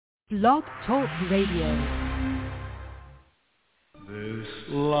Blog Talk Radio. This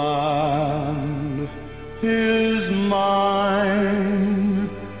land is mine.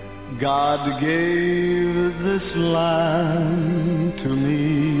 God gave this land to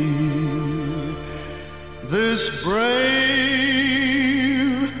me. This brave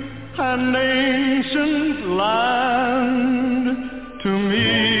and ancient land to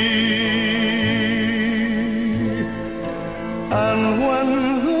me. And when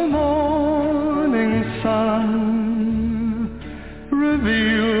the morning sun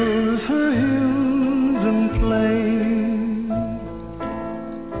reveals her hills and plains,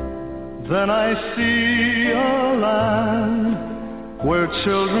 then I see a land where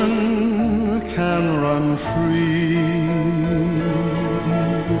children can run free.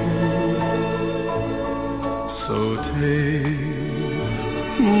 So take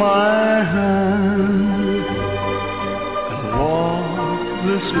my hand and walk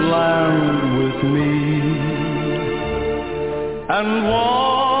this land with me, and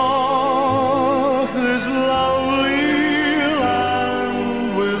walk this lovely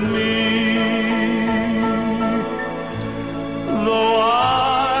land with me. Though I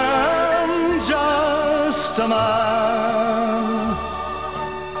am just a man,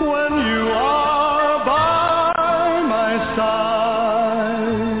 when you are by my side,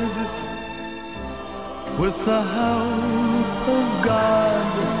 with the help of God,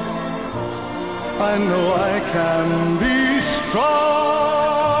 I know I can be strong.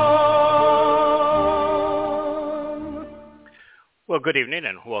 Well, good evening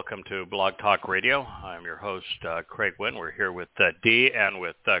and welcome to Blog Talk Radio. I'm your host, Craig Wynn. We're here with Dee and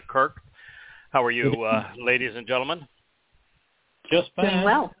with Kirk. How are you, ladies and gentlemen? Just fine. Doing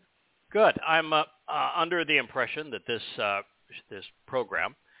well. Good. I'm under the impression that this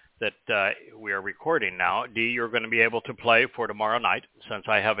program that we are recording now, Dee, you're going to be able to play for tomorrow night since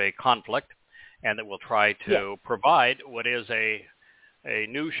I have a conflict, and that we'll try to provide what is a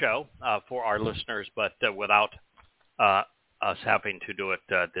new show for our listeners, but without us having to do it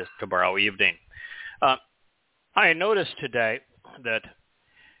this tomorrow evening. I noticed today that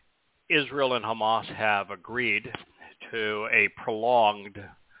Israel and Hamas have agreed to a prolonged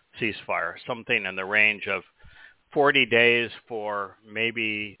ceasefire, something in the range of 40 days for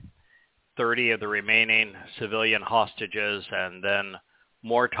maybe 30 of the remaining civilian hostages, and then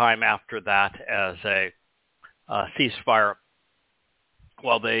more time after that as a ceasefire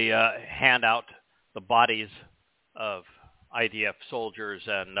while they hand out the bodies of IDF soldiers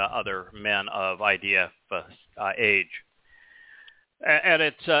and other men of IDF age. And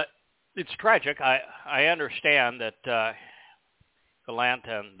it's tragic. I understand that Gallant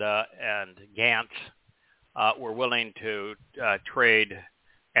and Gantz were willing to trade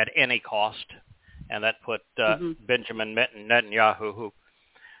at any cost, and that put Benjamin Netanyahu,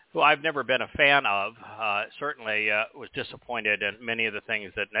 who I've never been a fan of, certainly was disappointed in many of the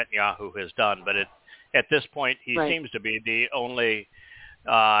things that Netanyahu has done. But at this point, he seems to be the only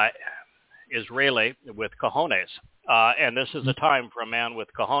Israeli with cojones. And this is a time for a man with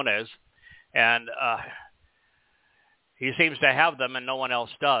cojones. And he seems to have them and no one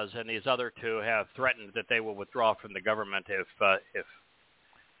else does. And these other two have threatened that they will withdraw from the government if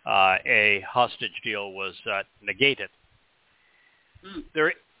a hostage deal was negated.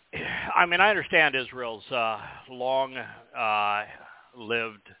 I understand Israel's long-lived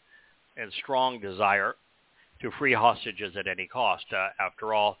and strong desire to free hostages at any cost.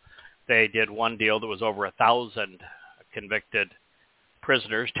 After all, they did one deal that was over 1,000 convicted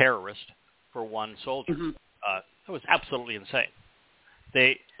prisoners, terrorists, for one soldier. It was absolutely insane.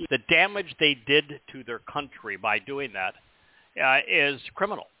 The damage they did to their country by doing that is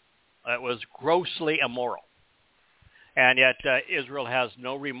criminal. It was grossly immoral. And yet Israel has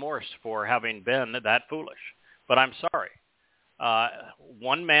no remorse for having been that foolish. But I'm sorry.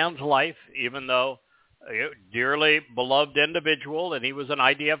 One man's life, even though a dearly beloved individual, and he was an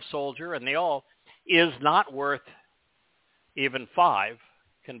IDF soldier, and they all, is not worth even 5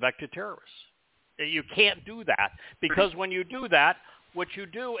 convicted terrorists. You can't do that, because when you do that, what you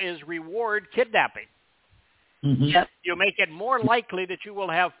do is reward kidnapping. You make it more likely that you will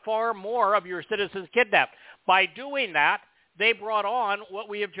have far more of your citizens kidnapped. By doing that, they brought on what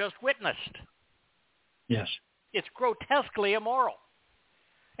we have just witnessed. Yes. It's grotesquely immoral.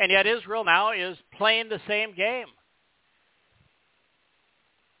 And yet Israel now is playing the same game.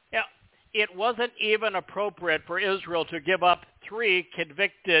 Yeah, it wasn't even appropriate for Israel to give up 3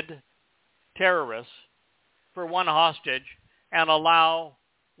 convicted terrorists for one hostage and allow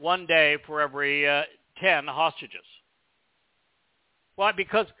 1 day for every 10 hostages. Why?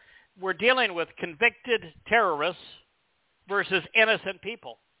 Because we're dealing with convicted terrorists versus innocent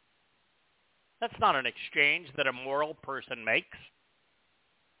people. That's not an exchange that a moral person makes.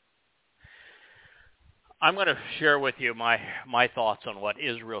 I'm going to share with you my thoughts on what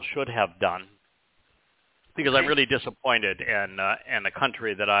Israel should have done, because I'm really disappointed in a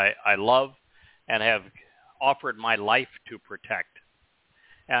country that I love and have offered my life to protect.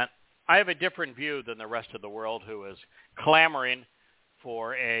 And I have a different view than the rest of the world, who is clamoring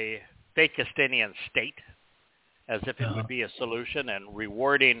for a Fakistinian state as if it would be a solution, and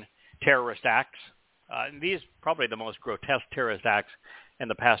rewarding terrorist acts. And these probably the most grotesque terrorist acts in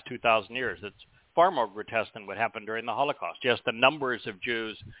the past 2,000 years. It's far more grotesque than what happened during the Holocaust. Just the numbers of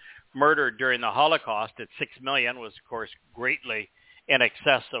Jews murdered during the Holocaust at 6 million was, of course, greatly in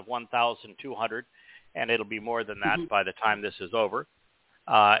excess of 1,200, and it'll be more than that by the time this is over.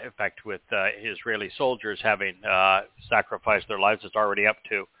 In fact, with Israeli soldiers having sacrificed their lives, it's already up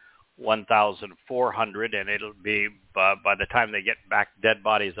to 1,400, and it'll be, by the time they get back dead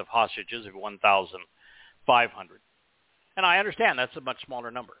bodies of hostages, of 1,500. And I understand that's a much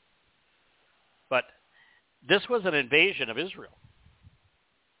smaller number. But this was an invasion of Israel,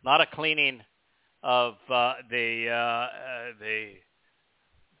 not a cleaning of the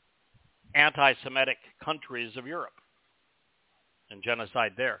anti-Semitic countries of Europe and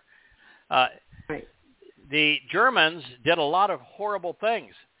genocide there. Right. The Germans did a lot of horrible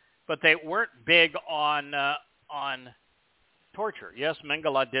things, but they weren't big on torture. Yes,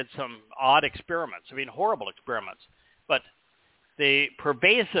 Mengele did some odd experiments, horrible experiments, but the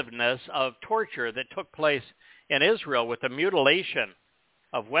pervasiveness of torture that took place in Israel, with the mutilation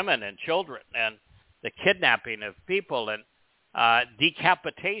of women and children and the kidnapping of people and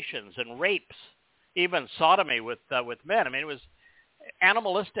decapitations and rapes, even sodomy with men. It was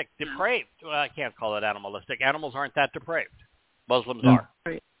animalistic, depraved. Well, I can't call it animalistic. Animals aren't that depraved. Muslims are.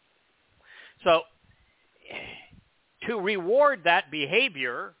 Right. So to reward that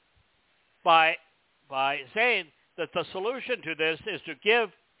behavior by saying that the solution to this is to give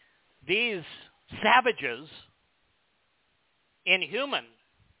these savages, inhuman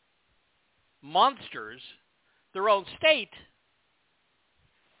monsters, their own state,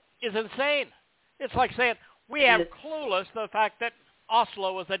 is insane. It's like saying we have clueless the fact that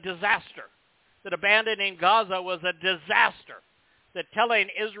Oslo was a disaster, that abandoning Gaza was a disaster, that telling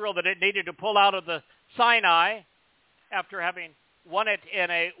Israel that it needed to pull out of the Sinai after having won it in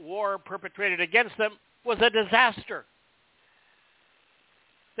a war perpetrated against them was a disaster.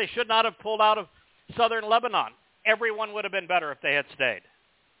 They should not have pulled out of southern Lebanon. Everyone would have been better if they had stayed.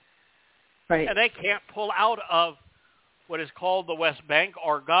 Right. And they can't pull out of what is called the West Bank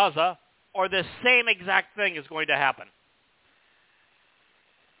or Gaza, or the same exact thing is going to happen.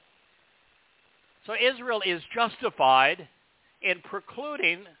 So Israel is justified in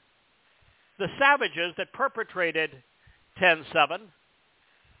precluding the savages that perpetrated 10/7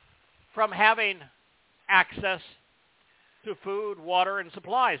 from having access to food, water, and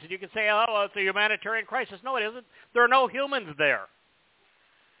supplies. And you can say, oh, it's a humanitarian crisis. No, it isn't. There are no humans there.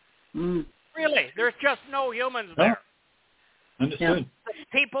 Really, there's just no humans there. Understood. The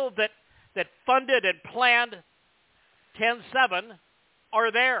people that funded and planned 10/7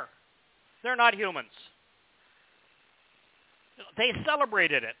 are there. They're not humans. They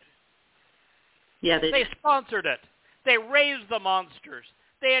celebrated it. Yeah, they sponsored it. They raised the monsters.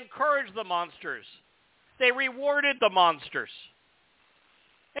 They encouraged the monsters. They rewarded the monsters.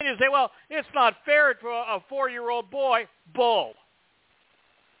 And you say, well, it's not fair to a 4-year-old boy. Bull.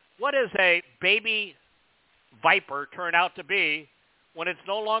 What does a baby viper turn out to be when it's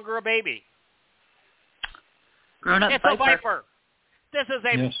no longer a baby? Grown-up It's viper. a viper. This is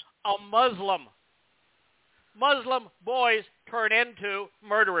a Muslim. Muslim boys turn into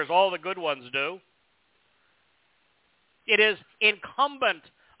murderers. All the good ones do. It is incumbent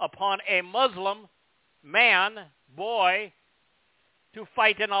upon a Muslim man, boy, to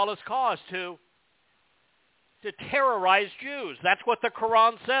fight in all his cause, to terrorize Jews. That's what the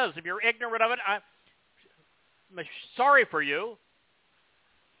Quran says. If you're ignorant of it, I'm sorry for you,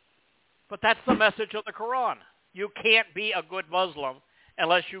 but that's the message of the Quran. You can't be a good Muslim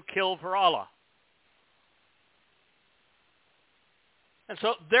unless you kill for Allah. And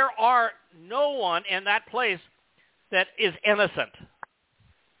so there are no one in that place that is innocent.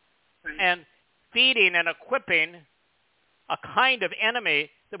 Right. And feeding and equipping a kind of enemy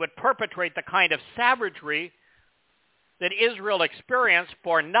that would perpetrate the kind of savagery that Israel experienced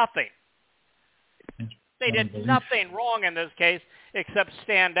for nothing. They did nothing wrong in this case except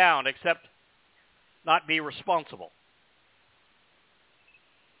stand down, except not be responsible.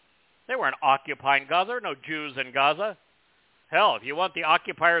 They weren't occupying Gaza. There were no Jews in Gaza. Hell, if you want the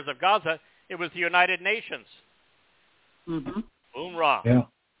occupiers of Gaza, it was the United Nations. Mm-hmm. UNRWA. Yeah.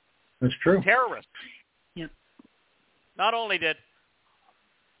 That's true. Terrorists. Yep. Not only did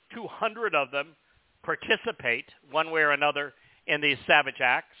 200 of them participate one way or another in these savage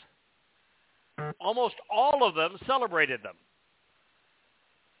acts, almost all of them celebrated them.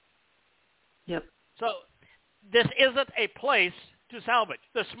 Yep. So this isn't a place to salvage.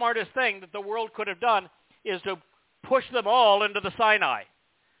 The smartest thing that the world could have done is to push them all into the Sinai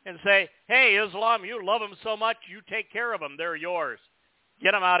and say, hey, Islam, you love them so much, you take care of them. They're yours.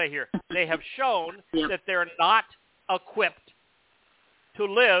 Get them out of here. They have shown that they're not equipped to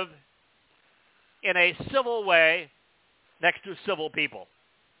live in a civil way next to civil people.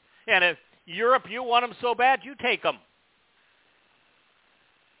 And if Europe, you want them so bad, you take them.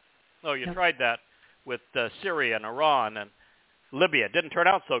 Oh, you tried that with Syria and Iran and Libya. It didn't turn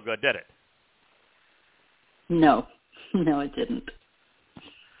out so good, did it? No. No, it didn't.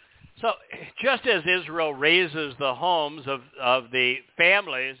 So just as Israel raises the homes of the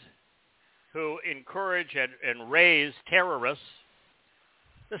families who encourage and raise terrorists,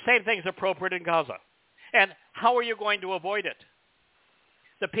 the same thing is appropriate in Gaza. And how are you going to avoid it?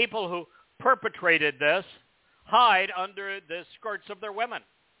 The people who perpetrated this hide under the skirts of their women.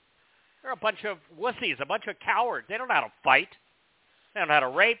 They're a bunch of wussies, a bunch of cowards. They don't know how to fight. They don't know how to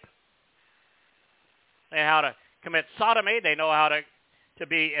rape. They know how to commit sodomy. They know how to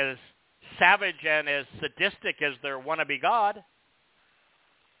be as savage and as sadistic as their wannabe God.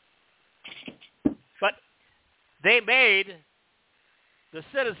 But they made the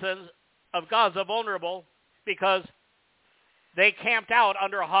citizens of Gaza vulnerable because they camped out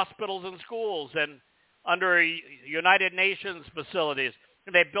under hospitals and schools and under United Nations facilities.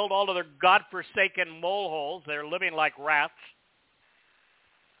 And they built all of their godforsaken moleholes. They're living like rats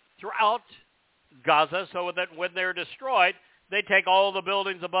throughout Gaza so that when they're destroyed, they take all the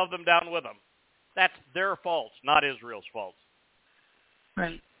buildings above them down with them. That's their fault, not Israel's fault.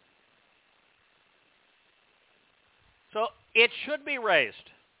 Right. So it should be raised.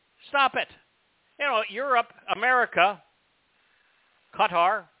 Stop it. You know, Europe, America,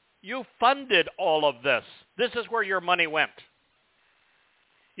 Qatar, you funded all of this. This is where your money went.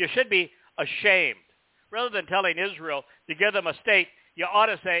 You should be ashamed. Rather than telling Israel to give them a state, you ought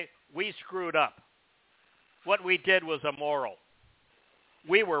to say, we screwed up. What we did was immoral.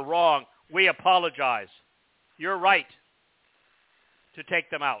 We were wrong. We apologize. You're right to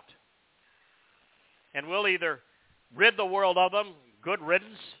take them out. And we'll either rid the world of them, good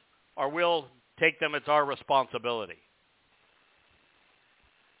riddance, or we'll take them. It's our responsibility.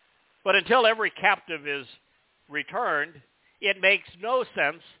 But until every captive is returned, it makes no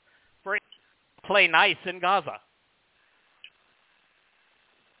sense for it to play nice in Gaza.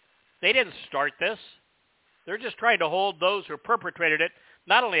 They didn't start this. They're just trying to hold those who perpetrated it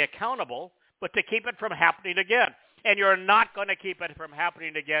not only accountable, but to keep it from happening again. And you're not going to keep it from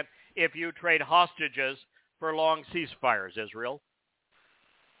happening again if you trade hostages for long ceasefires, Israel.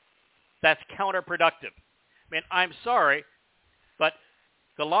 That's counterproductive. I mean, I'm sorry, but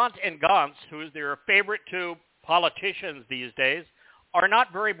Gallant and Gantz, who is their favorite two politicians these days, are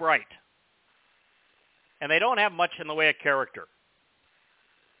not very bright. And they don't have much in the way of character.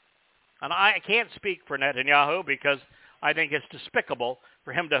 And I can't speak for Netanyahu because I think it's despicable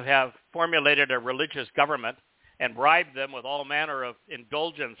for him to have formulated a religious government and bribed them with all manner of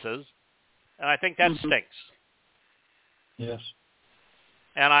indulgences. And I think that stinks. Yes.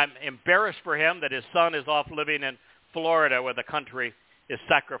 And I'm embarrassed for him that his son is off living in Florida where the country is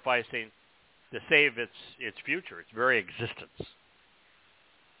sacrificing to save its future, its very existence.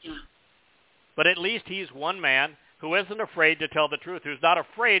 Yeah. But at least he's one man who isn't afraid to tell the truth, who's not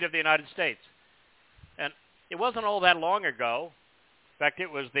afraid of the United States. And it wasn't all that long ago. In fact, it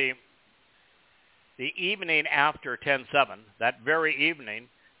was the evening after 10/7, that very evening,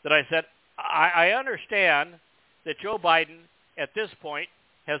 that I said, I understand that Joe Biden, at this point,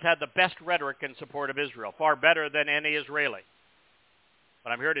 has had the best rhetoric in support of Israel, far better than any Israeli.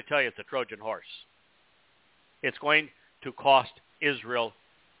 But I'm here to tell you it's a Trojan horse. It's going to cost Israel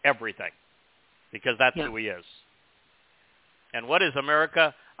everything because that's who he is. And what is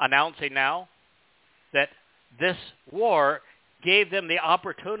America announcing now? That this war gave them the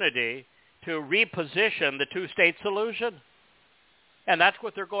opportunity to reposition the two-state solution. And that's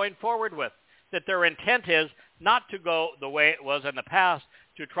what they're going forward with, that their intent is not to go the way it was in the past,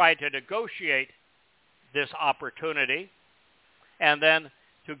 to try to negotiate this opportunity, and then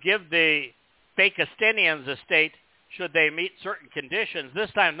to give the Fakistinians a state should they meet certain conditions.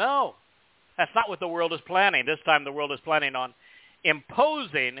 This time, no. That's not what the world is planning. This time the world is planning on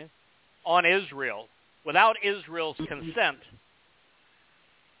imposing on Israel, without Israel's consent,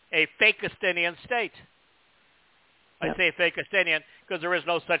 a Fakistinian state. I say Fakistinian because there is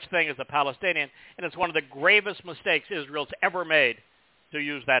no such thing as a Palestinian, and it's one of the gravest mistakes Israel's ever made to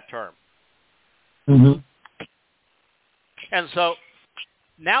use that term. Mm-hmm. And so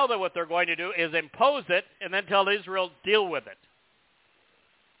now that what they're going to do is impose it and then tell Israel, deal with it.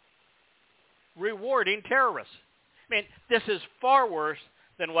 Rewarding terrorists. I mean, this is far worse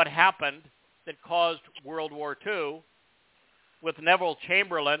than what happened that caused World War II with Neville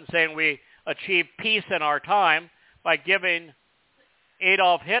Chamberlain saying we achieved peace in our time by giving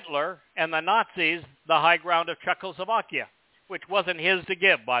Adolf Hitler and the Nazis the high ground of Czechoslovakia, which wasn't his to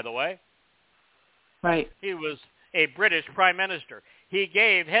give, by the way. Right. He was a British prime minister. He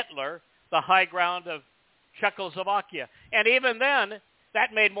gave Hitler the high ground of Czechoslovakia. And even then,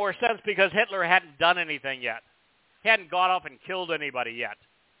 that made more sense because Hitler hadn't done anything yet. He hadn't gone off and killed anybody yet.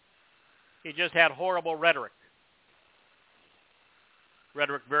 He just had horrible rhetoric.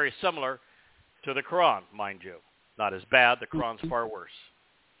 Rhetoric very similar to the Quran, mind you. Not as bad. The Quran's far worse.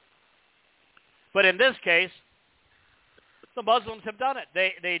 But in this case, the Muslims have done it.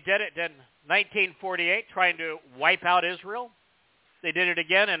 They did it in 1948, trying to wipe out Israel. They did it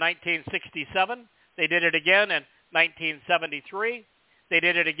again in 1967. They did it again in 1973. They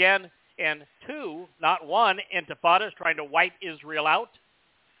did it again in two, not one, intifadas, trying to wipe Israel out.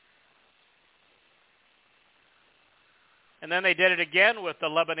 And then they did it again with the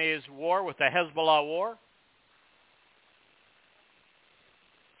Lebanese war, with the Hezbollah war.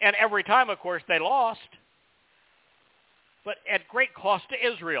 And every time, of course, they lost, but at great cost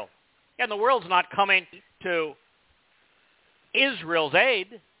to Israel. And the world's not coming to Israel's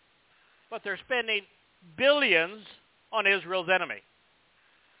aid, but they're spending billions on Israel's enemy.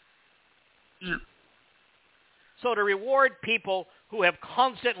 Yeah. So to reward people who have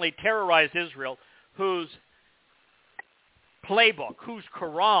constantly terrorized Israel, whose playbook, whose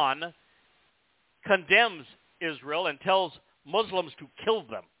Quran condemns Israel and tells Muslims to kill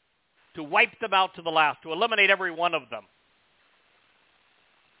them, to wipe them out to the last, to eliminate every one of them,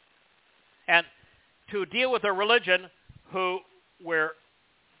 and to deal with a religion where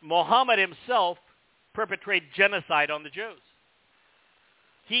Muhammad himself perpetrated genocide on the Jews.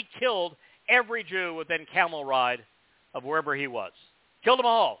 He killed every Jew within camel ride of wherever he was. Killed them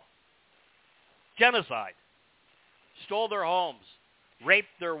all. Genocide. Stole their homes, raped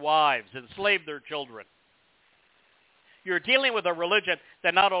their wives, enslaved their children. You're dealing with a religion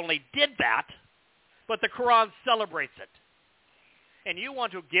that not only did that, but the Quran celebrates it. And you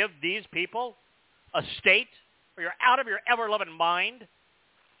want to give these people a state where you're out of your ever-loving mind?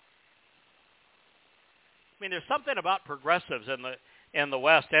 I mean, there's something about progressives in the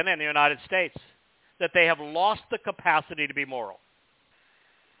West and in the United States that they have lost the capacity to be moral,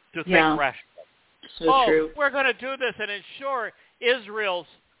 to think rationally. So true. We're going to do this and ensure Israel's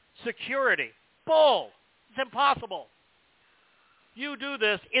security. Bull. It's impossible. You do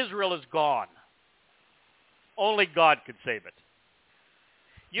this, Israel is gone. Only God could save it.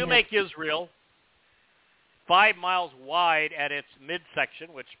 You make Israel 5 miles wide at its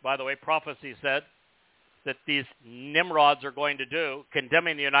midsection, which, by the way, prophecy said that these Nimrods are going to do,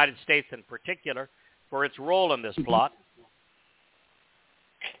 condemning the United States in particular for its role in this plot.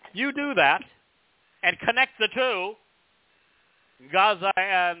 You do that and connect the two, Gaza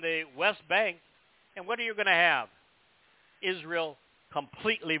and the West Bank, and what are you going to have? Israel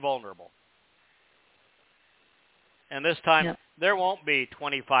completely vulnerable. And this time, there won't be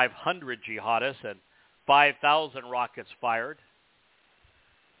 2,500 jihadists and 5,000 rockets fired.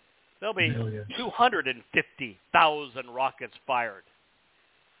 There'll be 250,000 rockets fired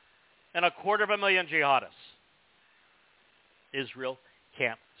and 250,000 jihadists. Israel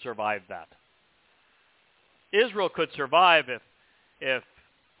can't survive that. Israel could survive if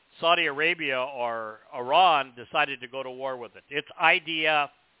Saudi Arabia or Iran decided to go to war with it. Its IDF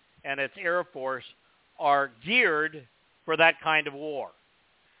and its Air Force are geared for that kind of war.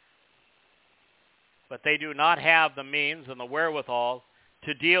 But they do not have the means and the wherewithal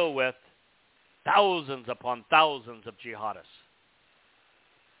to deal with thousands upon thousands of jihadists.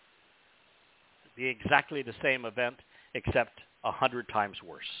 It'd be exactly the same event, except 100 times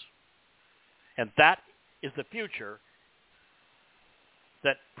worse. And that is the future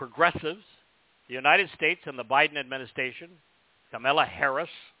that progressives, the United States and the Biden administration, Kamala Harris,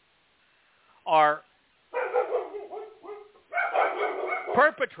 are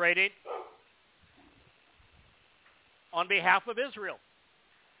perpetrating on behalf of Israel.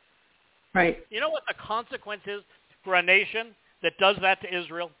 Right. You know what the consequence is for a nation that does that to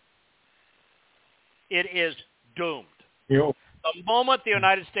Israel? It is doomed. Yep. The moment the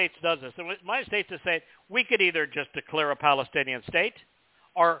United States does this, the United States is saying, we could either just declare a Palestinian state,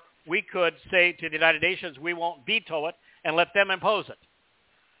 or we could say to the United Nations, we won't veto it, and let them impose it.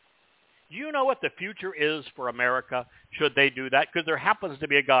 Do you know what the future is for America should they do that? Because there happens to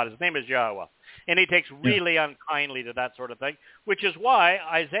be a God. His name is Yahweh. And he takes really unkindly to that sort of thing, which is why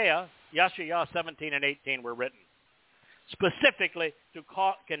Isaiah, Yeshayah 17 and 18 were written, specifically to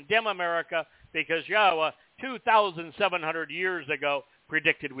condemn America, because Yahweh, 2,700 years ago,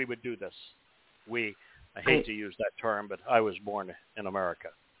 predicted we would do this. I hate to use that term, but I was born in America.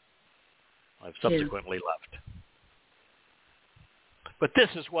 I've subsequently left. But this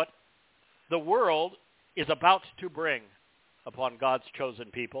is what the world is about to bring upon God's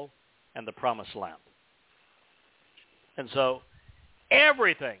chosen people and the promised land. And so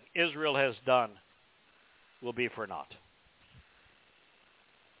everything Israel has done will be for naught.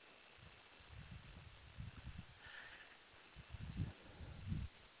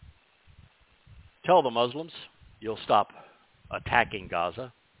 Tell the Muslims you'll stop attacking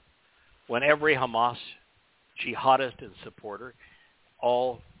Gaza when every Hamas jihadist and supporter,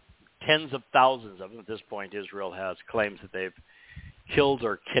 all tens of thousands of them at this point, Israel has claims that they've killed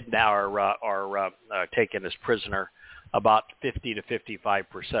or kidnapped or taken as prisoner about 50 to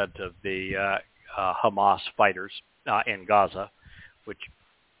 55% of the Hamas fighters in Gaza, which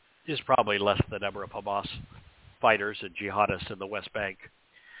is probably less than the number of Hamas fighters and jihadists in the West Bank.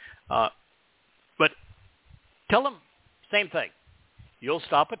 But tell them, same thing. You'll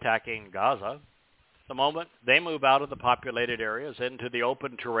stop attacking Gaza the moment they move out of the populated areas into the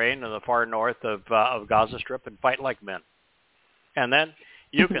open terrain in the far north of Gaza Strip and fight like men. And then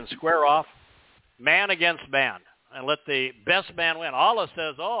you can square off man against man and let the best man win. Allah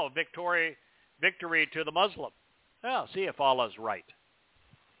says, victory to the Muslim. Well, see if Allah's right.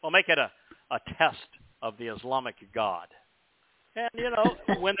 We'll make it a test of the Islamic God. And,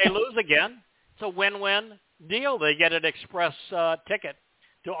 when they lose again, it's a win-win deal. They get an express ticket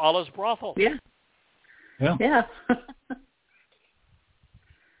to Allah's brothel. Yeah.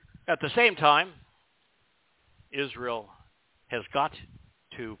 At the same time, Israel has got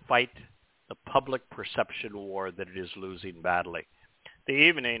to fight the public perception war that it is losing badly. The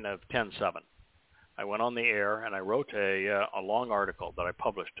evening of 10/7, I went on the air and I wrote a long article that I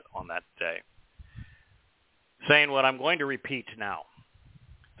published on that day, saying what I'm going to repeat now,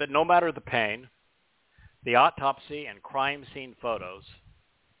 that no matter the pain, the autopsy and crime scene photos,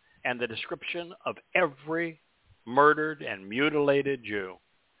 and the description of every murdered and mutilated Jew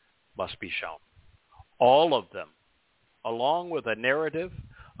must be shown. All of them, along with a narrative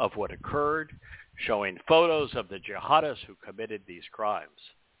of what occurred, showing photos of the jihadists who committed these crimes.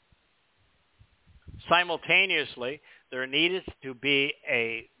 Simultaneously, there needed to be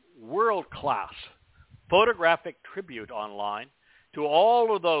a world-class photographic tribute online to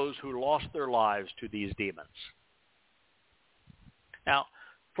all of those who lost their lives to these demons. Now,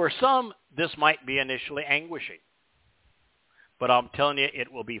 for some, this might be initially anguishing, but I'm telling you,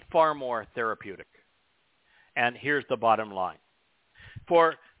 it will be far more therapeutic. And here's the bottom line.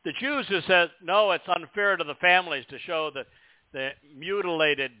 For the Jews who said, no, it's unfair to the families to show the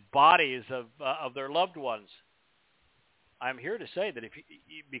mutilated bodies of their loved ones, I'm here to say that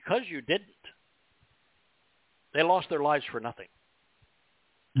because you didn't, they lost their lives for nothing.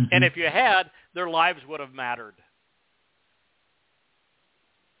 Mm-hmm. And if you had, their lives would have mattered.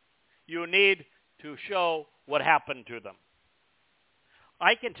 You need to show what happened to them.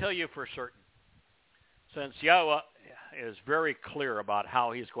 I can tell you for certain, since Yahweh is very clear about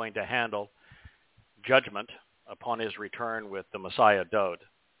how he's going to handle judgment upon his return with the Messiah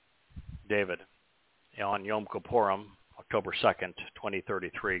David, on Yom Kippurim, October 2nd,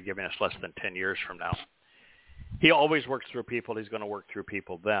 2033, giving us less than 10 years from now. He always works through people. He's going to work through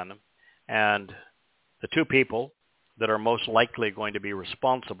people then. And the two people that are most likely going to be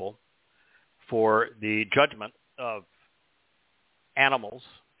responsible for the judgment of animals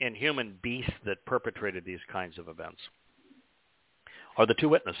and human beasts that perpetrated these kinds of events are the two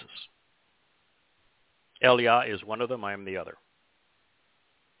witnesses. Eliah is one of them. I am the other.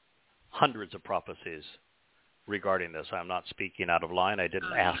 Hundreds of prophecies regarding this. I'm not speaking out of line. I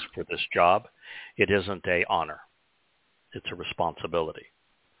didn't ask for this job. It isn't an honor. It's a responsibility.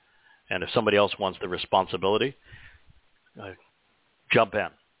 And if somebody else wants the responsibility, jump in.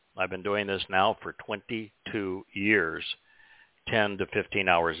 I've been doing this now for 22 years, 10 to 15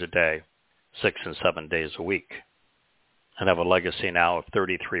 hours a day, 6 and 7 days a week. And have a legacy now of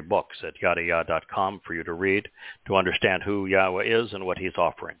 33 books at yadayah.com for you to read, to understand who Yahweh is and what he's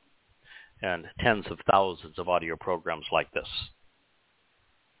offering. And tens of thousands of audio programs like this.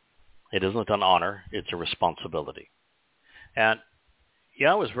 It isn't an honor, it's a responsibility. And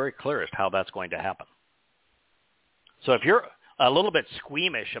Yahweh is very clear as to how that's going to happen. So if you're a little bit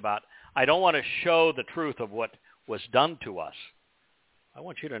squeamish about, I don't want to show the truth of what was done to us, I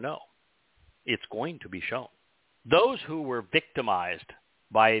want you to know it's going to be shown. Those who were victimized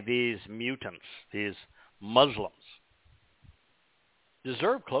by these mutants, these Muslims,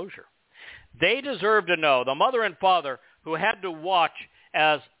 deserve closure. They deserve to know, the mother and father who had to watch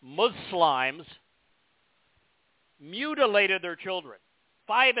as Muslims mutilated their children,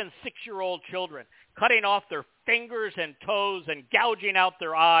 5- and 6-year-old children, cutting off their fingers and toes and gouging out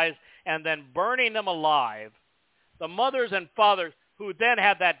their eyes and then burning them alive. The mothers and fathers who then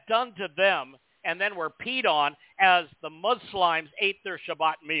had that done to them and then were peed on as the Muslims ate their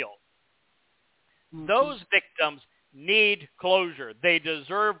Shabbat meal. Mm-hmm. Those victims need closure. They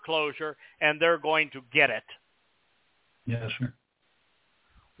deserve closure, and they're going to get it. Yes, sir.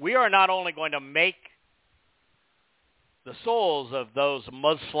 We are not only going to make the souls of those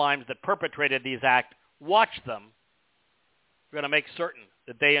Muslims that perpetrated these acts, watch them. We're going to make certain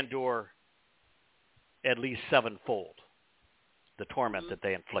that they endure at least 7-fold the torment that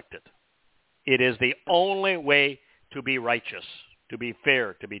they inflicted. It is the only way to be righteous, to be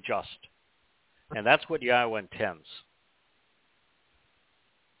fair, to be just. And that's what Yahweh intends.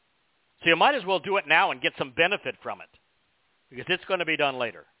 So you might as well do it now and get some benefit from it, because it's going to be done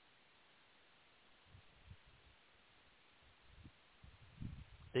later.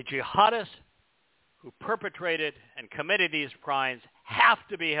 The jihadists who perpetrated and committed these crimes have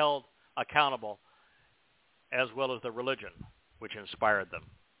to be held accountable, as well as the religion which inspired them.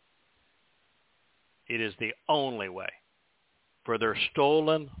 It is the only way for their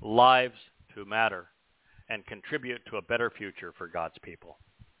stolen lives to matter and contribute to a better future for God's people.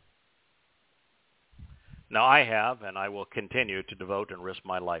 Now I have, and I will continue to devote and risk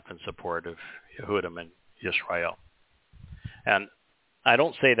my life in support of Yehudim and Yisrael. And I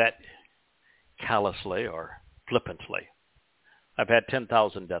don't say that callously or flippantly. I've had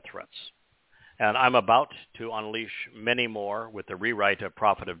 10,000 death threats. And I'm about to unleash many more with the rewrite of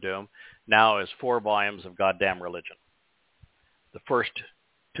Prophet of Doom, now as 4 volumes of Goddamn Religion. The first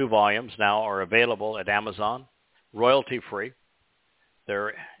 2 volumes now are available at Amazon, royalty-free.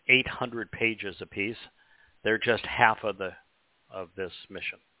 They're 800 pages apiece. They're just half of this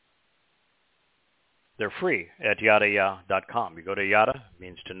mission. They're free at yadayah.com. You go to Yada,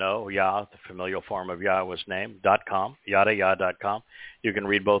 means to know, Yah, the familial form of Yahweh's name, .com, yadayah.com. You can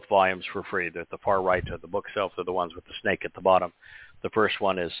read both volumes for free. They're at the far right of the bookshelf. They're the ones with the snake at the bottom. The first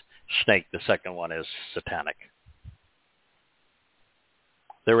one is snake. The second one is satanic.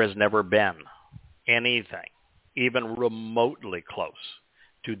 There has never been anything even remotely close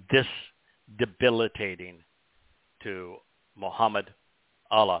to this debilitating to Muhammad,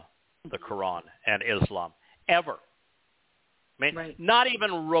 Allah, the Quran, and Islam, ever. I mean, right. Not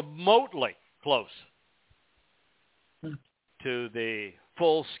even remotely close to the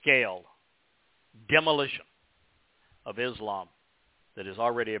full-scale demolition of Islam that is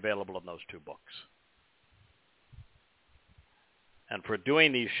already available in those 2 books. And for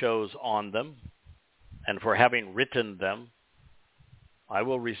doing these shows on them, and for having written them, I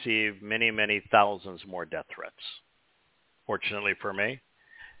will receive many, many thousands more death threats. Fortunately for me,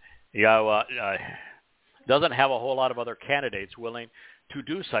 Yahweh doesn't have a whole lot of other candidates willing to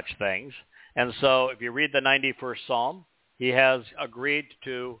do such things. And so if you read the 91st Psalm, he has agreed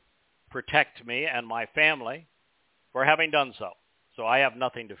to protect me and my family for having done so. So I have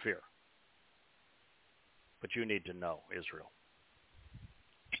nothing to fear. But you need to know, Israel.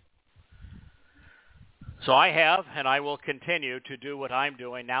 So I have, and I will continue to do what I'm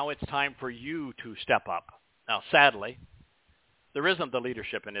doing. Now it's time for you to step up. Now, sadly, there isn't the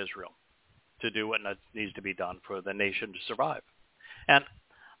leadership in Israel to do what needs to be done for the nation to survive. And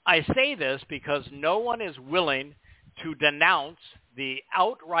I say this because no one is willing to denounce the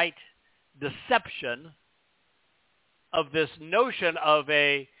outright deception of this notion of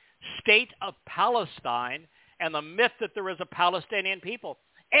a state of Palestine and the myth that there is a Palestinian people.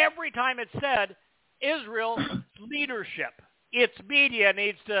 Every time it's said, Israel's leadership, its media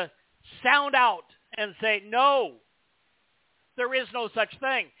needs to sound out and say, no, there is no such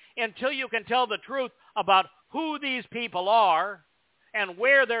thing. Until you can tell the truth about who these people are and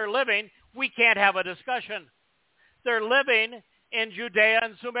where they're living, we can't have a discussion. They're living in Judea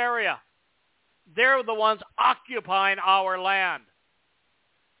and Samaria. They're the ones occupying our land.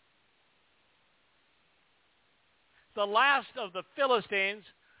 The last of the Philistines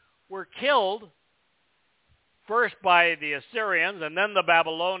were killed first by the Assyrians, and then the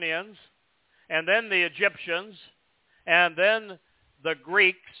Babylonians, and then the Egyptians, and then the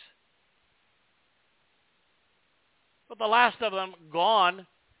Greeks. But the last of them gone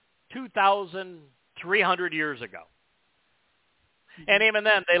 2,300 years ago. And even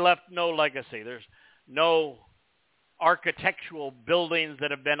then, they left no legacy. There's no architectural buildings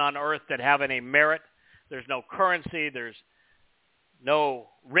that have been unearthed that have any merit. There's no currency. There's no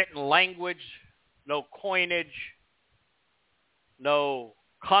written language, no coinage, no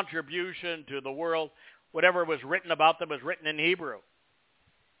contribution to the world. Whatever was written about them was written in Hebrew.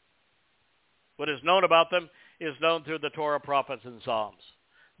 What is known about them is known through the Torah, prophets, and Psalms.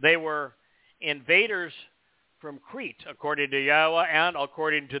 They were invaders from Crete, according to Yahweh, and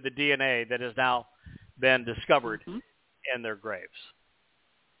according to the DNA that has now been discovered in their graves.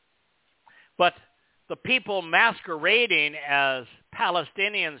 But the people masquerading as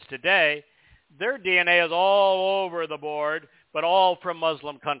Palestinians today, their DNA is all over the board, but all from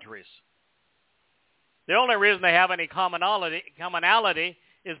Muslim countries. The only reason they have any commonality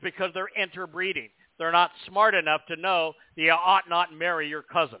is because they're interbreeding. They're not smart enough to know that you ought not marry your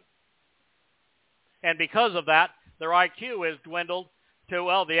cousin. And because of that, their IQ has dwindled to,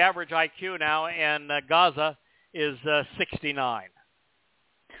 well, the average IQ now in Gaza is 69.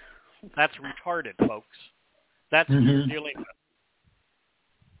 That's retarded, folks. That's what you're dealing with.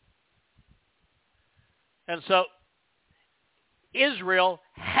 And so Israel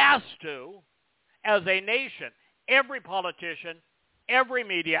has to, as a nation, every politician, every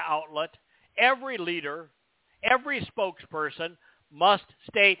media outlet, every leader, every spokesperson must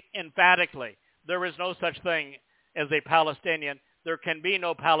state emphatically, there is no such thing as a Palestinian. There can be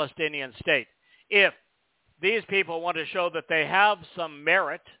no Palestinian state. If these people want to show that they have some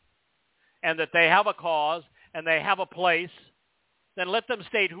merit and that they have a cause and they have a place, then let them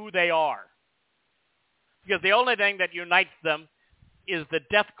state who they are. Because the only thing that unites them is the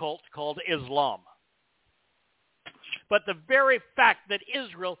death cult called Islam. But the very fact that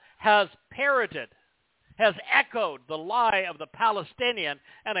Israel has parroted, has echoed the lie of the Palestinian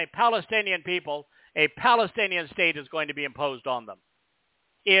and a Palestinian people, a Palestinian state is going to be imposed on them.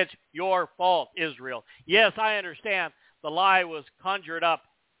 It's your fault, Israel. Yes, I understand the lie was conjured up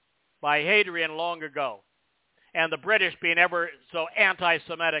by Hadrian long ago. And the British, being ever so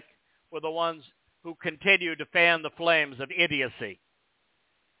anti-Semitic, were the ones who continued to fan the flames of idiocy.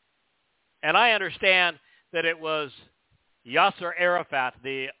 And I understand that it was Yasser Arafat,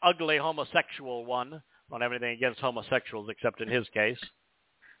 the ugly homosexual one. I don't have anything against homosexuals except in his case.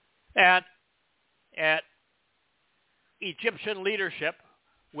 And at Egyptian leadership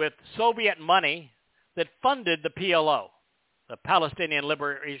with Soviet money that funded the PLO. The Palestinian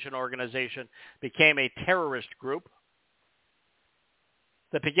Liberation Organization became a terrorist group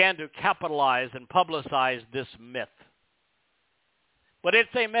that began to capitalize and publicize this myth. But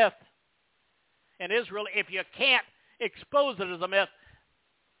it's a myth. And Israel, if you can't expose it as a myth,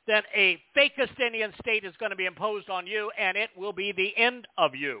 then a Fakistinian state is going to be imposed on you, and it will be the end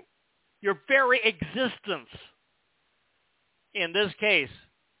of you. Your very existence, in this case,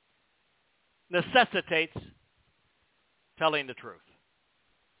 necessitates telling the truth.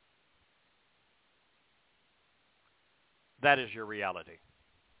 That is your reality.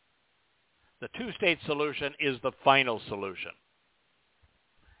 The two-state solution is the final solution.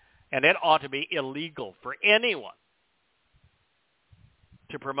 And it ought to be illegal for anyone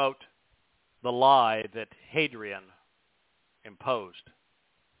to promote the lie that Hadrian imposed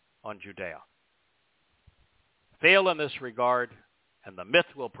on Judea. Fail in this regard, and the myth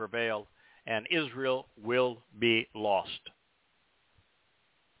will prevail, and Israel will be lost.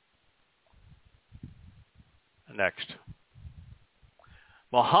 Next.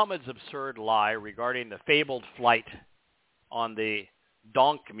 Muhammad's absurd lie regarding the fabled flight on the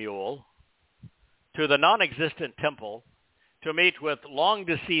donk mule to the non-existent temple to meet with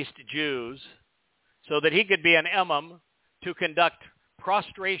long-deceased Jews so that he could be an imam to conduct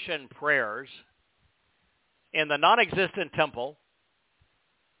prostration prayers in the non-existent temple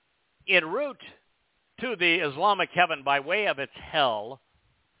en route to the Islamic heaven by way of its hell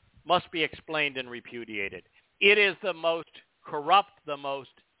must be explained and repudiated. It is the most corrupt, the most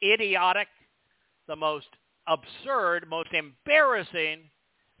idiotic, the most absurd, most embarrassing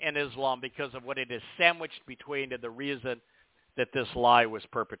in Islam because of what it is sandwiched between and the reason that this lie was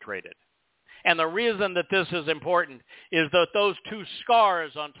perpetrated. And the reason that this is important is that those two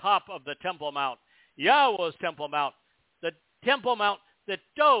scars on top of the Temple Mount, Yahweh's Temple Mount, the Temple Mount that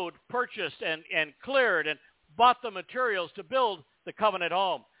Dode purchased and cleared and bought the materials to build the covenant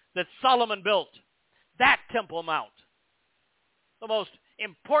home, that Solomon built, that Temple Mount, the most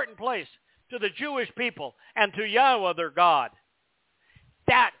important place to the Jewish people and to Yahweh their God,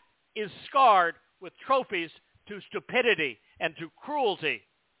 that is scarred with trophies to stupidity and to cruelty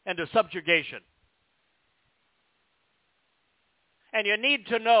and to subjugation. And you need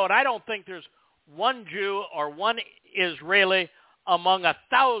to know, and I don't think there's one Jew or one Israeli among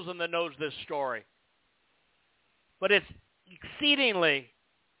 1,000 that knows this story. but it's exceedingly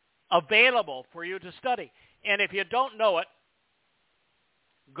available for you to study. And if you don't know it,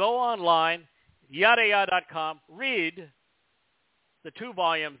 go online, yadayah.com, read the 2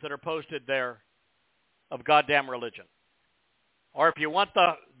 volumes that are posted there of Goddamn Religion. Or if you want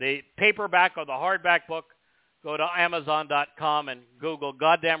the paperback or the hardback book, go to Amazon.com and Google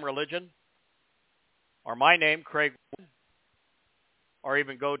Goddamn Religion, or my name, Craig, or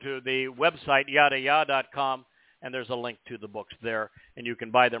even go to the website, yadayah.com, and there's a link to the books there, and you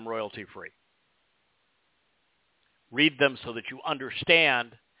can buy them royalty-free. Read them so that you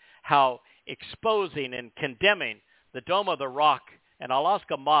understand how exposing and condemning the Dome of the Rock and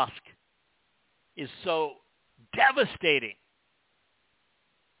Al-Aqsa Mosque is so devastating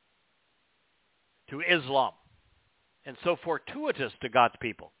to Islam and so fortuitous to God's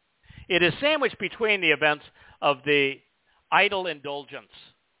people. It is sandwiched between the events of the idol indulgence,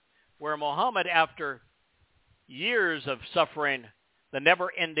 where Muhammad, after years of suffering the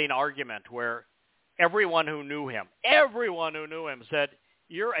never-ending argument where everyone who knew him said,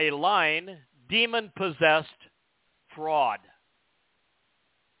 "You're a lying, demon-possessed fraud.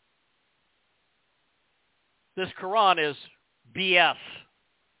 This Quran is BS."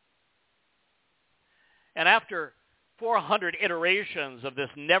 And after 400 iterations of this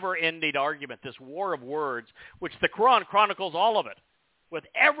never-ending argument, this war of words, which the Quran chronicles all of it, with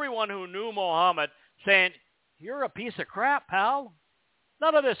everyone who knew Muhammad saying, "You're a piece of crap, pal.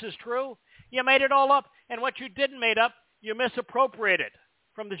 None of this is true. You made it all up, and what you didn't make up, you misappropriated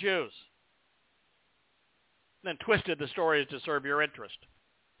from the Jews." And then twisted the stories to serve your interest.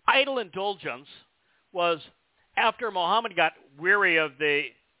 Idol indulgence was after Muhammad got weary of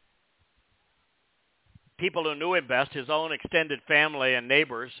the people who knew him best, his own extended family and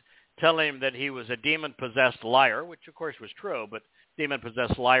neighbors, telling him that he was a demon-possessed liar, which of course was true, but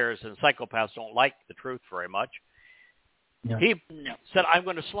demon-possessed liars and psychopaths don't like the truth very much. Yeah. He said, "I'm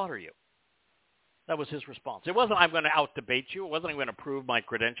going to slaughter you." That was his response. It wasn't, "I'm going to out-debate you." It wasn't, "I'm going to prove my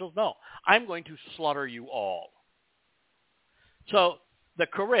credentials." No, "I'm going to slaughter you all." So the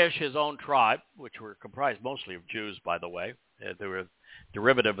Quraysh, his own tribe, which were comprised mostly of Jews, by the way, they were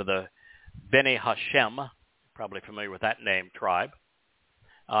derivative of the Beni Hashem, probably familiar with that name, tribe.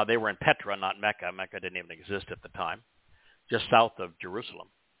 They were in Petra, not Mecca. Mecca didn't even exist at the time, just south of Jerusalem.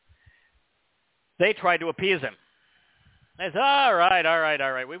 They tried to appease him. They said, all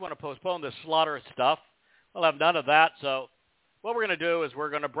right. We want to postpone this slaughter stuff. We'll have none of that. So what we're going to do is we're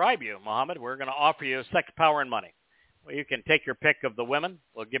going to bribe you, Muhammad. We're going to offer you sex, power, and money. Well, you can take your pick of the women.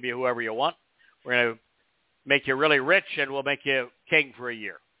 We'll give you whoever you want. We're going to make you really rich, and we'll make you king for a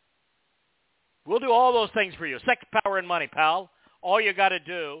year. We'll do all those things for you. Sex, power, and money, pal. All you got to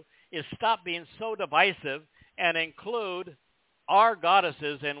do is stop being so divisive and include our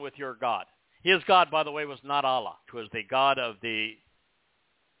goddesses in with your God. His God, by the way, was not Allah. It was the God of the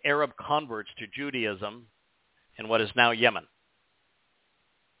Arab converts to Judaism in what is now Yemen.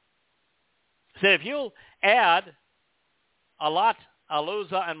 So if you'll add Alat,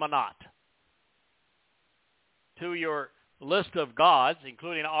 Al-Uzza, and Manat to your list of gods,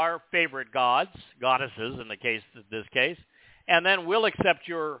 including our favorite gods, goddesses in this case, and then we'll accept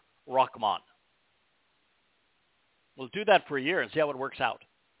your Rahman. We'll do that for a year and see how it works out.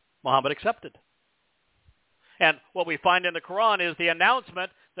 Muhammad accepted. And what we find in the Quran is the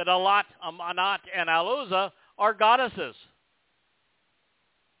announcement that Alat, Manat, and Al-Uzza are goddesses.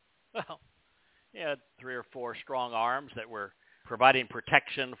 Well, he had 3 or 4 strong arms that were providing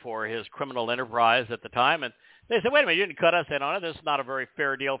protection for his criminal enterprise at the time, and they said, "Wait a minute, you didn't cut us in on it. This is not a very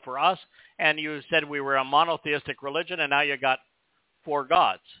fair deal for us. And you said we were a monotheistic religion, and now you got 4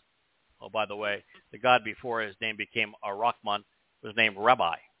 gods." Oh, by the way, the god before his name became Ar-Rahman was named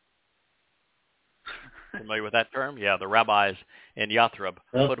Rabbi. Familiar with that term? Yeah, the rabbis in Yathrib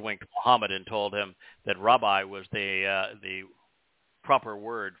hoodwinked Muhammad and told him that Rabbi was the proper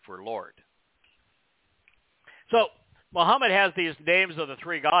word for Lord. So Muhammad has these names of the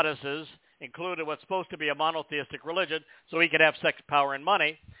 3 goddesses, included what's supposed to be a monotheistic religion, so he could have sex, power, and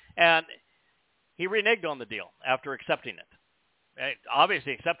money. And he reneged on the deal after accepting it. He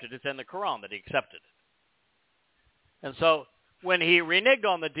obviously accepted it. It's in the Quran that he accepted it. And so when he reneged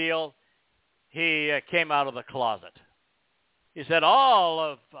on the deal, he came out of the closet. He said, all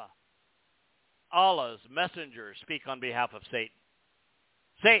of Allah's messengers speak on behalf of Satan.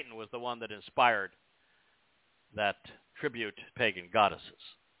 Satan was the one that inspired that tribute to pagan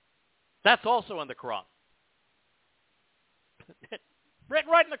goddesses. That's also in the Quran. Written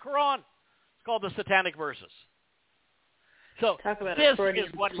right in the Quran. It's called the Satanic Verses. So this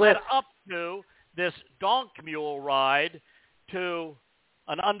is what led up to this donk mule ride to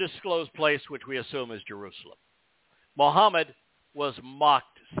an undisclosed place which we assume is Jerusalem. Muhammad was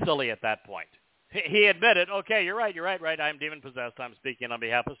mocked silly at that point. He admitted, okay, you're right, I'm demon-possessed. I'm speaking on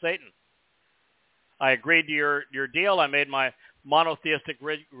behalf of Satan. I agreed to your deal. I made my monotheistic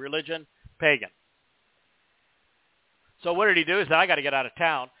religion pagan. So what did he do? He said, I got to get out of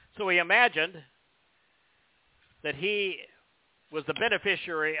town. So he imagined that he was the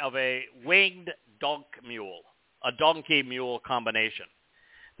beneficiary of a winged mule, a donkey-mule combination,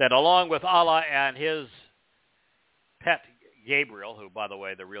 that along with Allah and his pet Gabriel, who, by the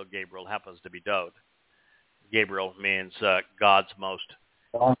way, the real Gabriel happens to be Dowd. Gabriel means God's most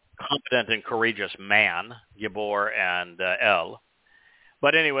competent and courageous man, Gibor and El.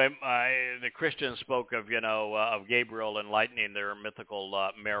 But anyway, the Christians spoke of, of Gabriel enlightening their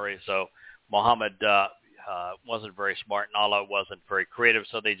mythical Mary. So Muhammad wasn't very smart, and Allah wasn't very creative,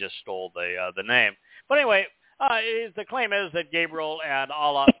 so they just stole the name. But anyway, the claim is that Gabriel and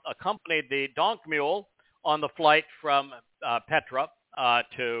Allah accompanied the donkey mule on the flight from Petra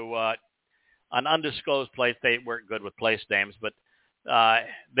to an undisclosed place. They weren't good with place names, but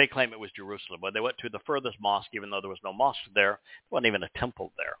they claim it was Jerusalem. But they went to the furthest mosque, even though there was no mosque there. There wasn't even a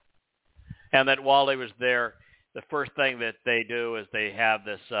temple there. And that while he was there, the first thing that they do is they have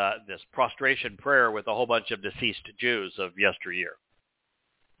this prostration prayer with a whole bunch of deceased Jews of yesteryear.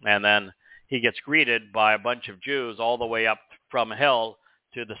 And then he gets greeted by a bunch of Jews all the way up from hell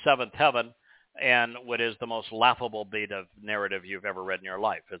to the seventh heaven, and what is the most laughable bit of narrative you've ever read in your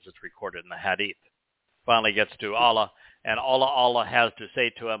life, as it's recorded in the Hadith. Finally gets to Allah, and all Allah has to say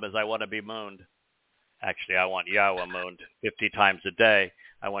to him is, I want to be mooned. Actually, I want Yahweh mooned 50 times a day.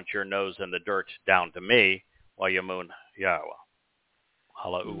 I want your nose in the dirt down to me while you moon Yahweh.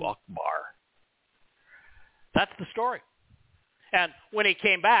 Allahu Akbar. That's the story. And when he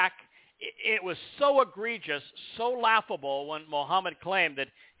came back, it was so egregious, so laughable when Muhammad claimed that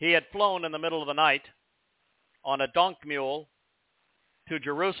he had flown in the middle of the night on a donkey mule to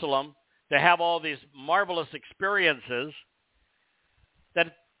Jerusalem to have all these marvelous experiences,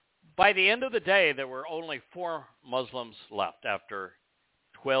 that by the end of the day, there were only 4 Muslims left after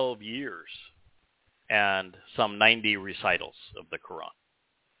 12 years and some 90 recitals of the Quran.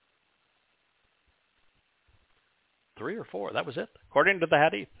 3 or 4, that was it, according to the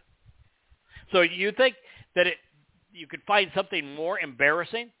Hadith. So you think that you could find something more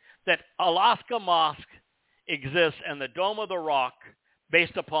embarrassing? That Alaska Mosque exists in the Dome of the Rock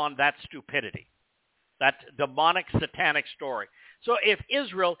based upon that stupidity, that demonic, satanic story. So if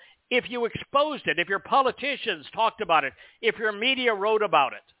Israel, if you exposed it, if your politicians talked about it, if your media wrote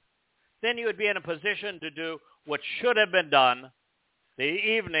about it, then you would be in a position to do what should have been done the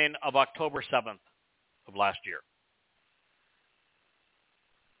evening of October 7th of last year.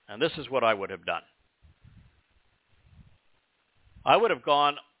 And this is what I would have done. I would have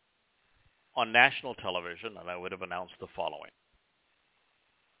gone on national television and I would have announced the following.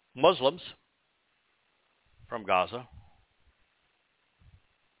 Muslims from Gaza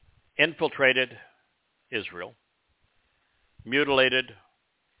infiltrated Israel, mutilated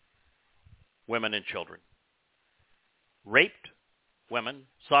women and children, raped women,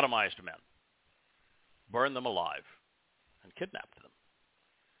 sodomized men, burned them alive, and kidnapped them.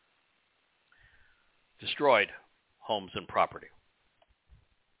 Destroyed homes and property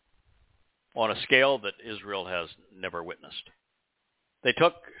on a scale that Israel has never witnessed. They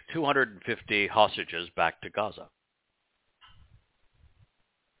took 250 hostages back to Gaza.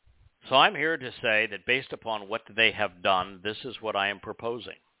 So I'm here to say that based upon what they have done, this is what I am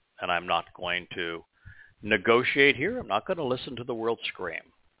proposing. And I'm not going to negotiate here. I'm not going to listen to the world scream.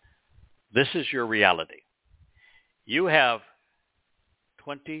 This is your reality. You have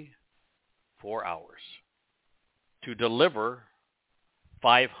 24 hours to deliver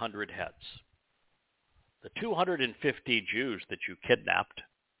 500 heads. The 250 Jews that you kidnapped,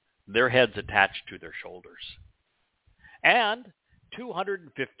 their heads attached to their shoulders. And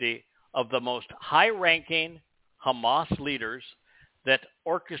 250 of the most high-ranking Hamas leaders that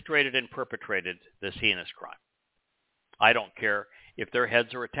orchestrated and perpetrated this heinous crime. I don't care if their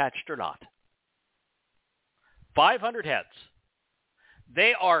heads are attached or not. 500 heads.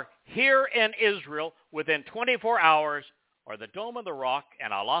 They are here in Israel within 24 hours, or the Dome of the Rock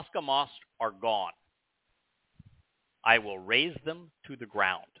and Alaska Mosque are gone. I will raze them to the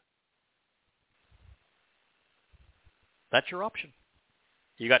ground. That's your option.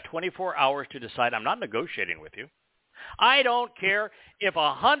 You got 24 hours to decide. I'm not negotiating with you. I don't care if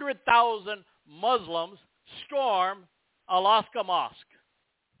 100,000 Muslims storm Alaska Mosque.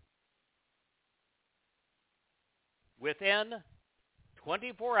 Within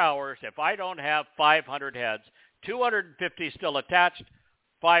 24 hours, if I don't have 500 heads, 250 still attached,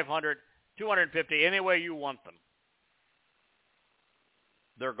 500, 250, any way you want them.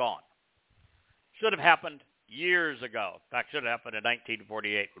 they're gone. Should have happened years ago. In fact, should have happened in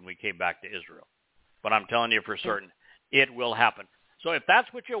 1948 when we came back to Israel. But I'm telling you for certain, it will happen. So if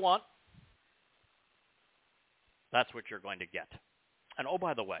that's what you want, that's what you're going to get. And oh,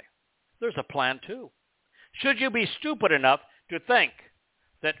 by the way, there's a plan too. Should you be stupid enough to think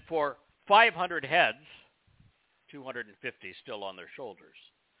that for 500 heads, 250 still on their shoulders,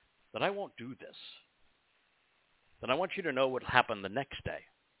 that I won't do this, then I want you to know what will happen the next day.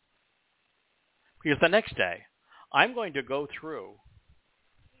 Because the next day, I'm going to go through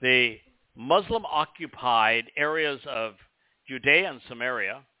the Muslim-occupied areas of Judea and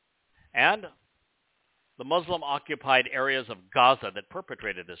Samaria and the Muslim-occupied areas of Gaza that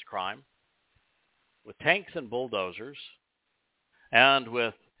perpetrated this crime with tanks and bulldozers and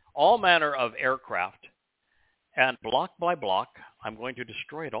with all manner of aircraft. And block by block, I'm going to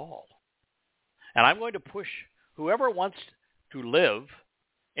destroy it all. And I'm going to push whoever wants to live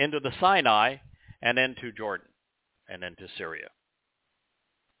into the Sinai and into Jordan and into Syria.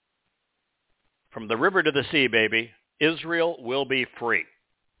 From the river to the sea, baby, Israel will be free.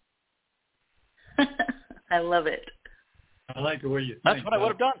 I love it. I like the way you think. That's what I would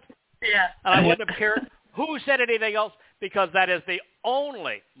have done. Yeah. And I wouldn't have cared who said anything else, because that is the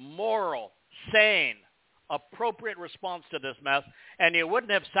only moral, sane, appropriate response to this mess. And you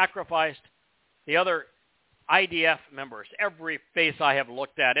wouldn't have sacrificed the other IDF members. Every face I have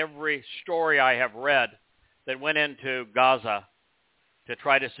looked at, every story I have read that went into Gaza to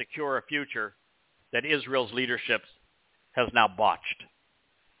try to secure a future that Israel's leadership has now botched.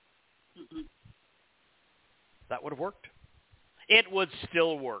 Mm-mm. That would have worked. It would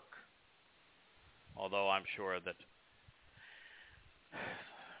still work. Although I'm sure that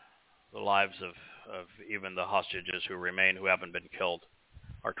the lives of even the hostages who remain, who haven't been killed,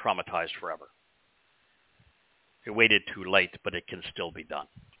 are traumatized forever. It waited too late, but it can still be done.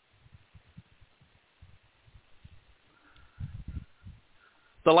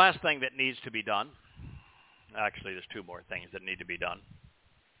 The last thing that needs to be done, actually there's two more things that need to be done.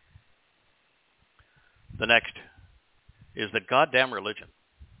 The next is that goddamn religion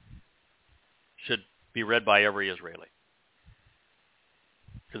should be read by every Israeli.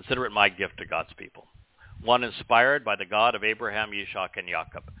 Consider it my gift to God's people. One inspired by the God of Abraham, Yitzhak, and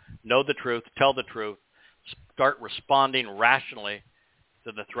Jacob. Know the truth, tell the truth, start responding rationally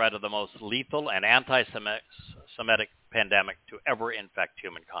to the threat of the most lethal and anti-Semitic pandemic to ever infect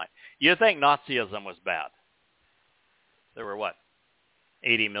humankind. You think Nazism was bad? There were what,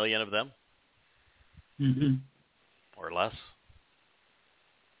 80 million of them? Mm-hmm. Or less?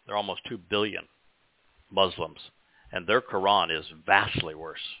 There are almost 2 billion Muslims, and their Quran is vastly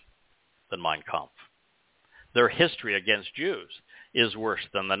worse than Mein Kampf. Their history against Jews is worse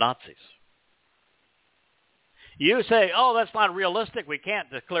than the Nazis. You say, oh, that's not realistic. We can't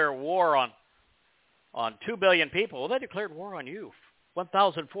declare war on 2 billion people. Well, they declared war on you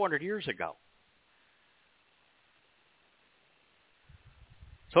 1,400 years ago.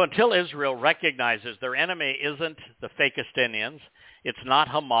 So until Israel recognizes their enemy isn't the Fakistinians, it's not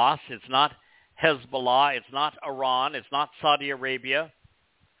Hamas, it's not Hezbollah, it's not Iran, it's not Saudi Arabia,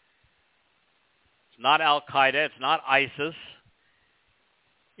 it's not Al-Qaeda, it's not ISIS.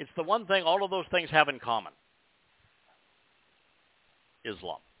 It's the one thing all of those things have in common.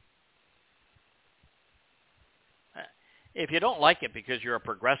 Islam. If you don't like it because you're a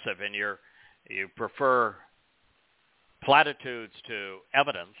progressive and you prefer platitudes to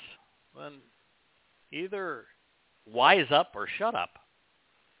evidence, then either wise up or shut up.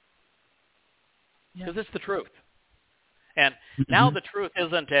 Because it's the truth. And now the truth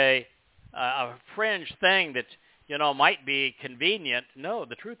isn't a fringe thing that, might be convenient. No,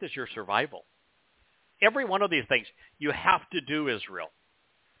 the truth is your survival. Every one of these things, you have to do, Israel,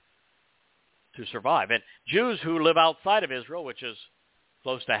 to survive. And Jews who live outside of Israel, which is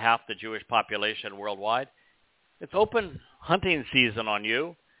close to half the Jewish population worldwide, it's open hunting season on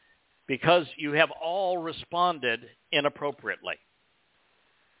you because you have all responded inappropriately.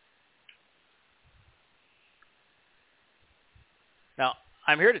 Now,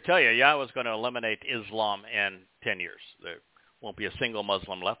 I'm here to tell you, Yahweh is going to eliminate Islam in 10 years. There won't be a single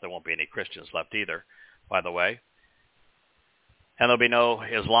Muslim left. There won't be any Christians left either, by the way. And there'll be no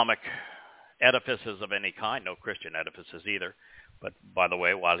Islamic edifices of any kind, no Christian edifices either. But by the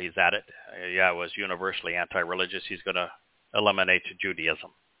way, while he's at it, Yahweh is universally anti-religious. He's going to eliminate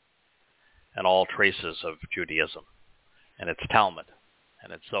Judaism and all traces of Judaism and its Talmud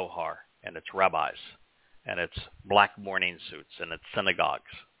and its Zohar and its rabbis and its black mourning suits and its synagogues,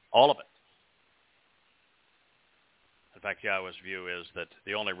 all of it. In fact, Yahweh's view is that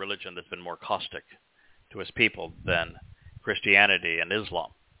the only religion that's been more caustic to his people than Christianity and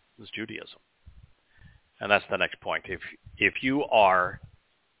Islam is Judaism. And that's the next point. If you are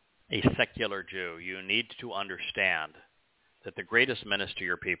a secular Jew, you need to understand that the greatest menace to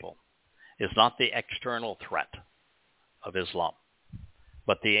your people is not the external threat of Islam,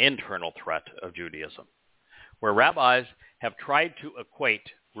 but the internal threat of Judaism, where rabbis have tried to equate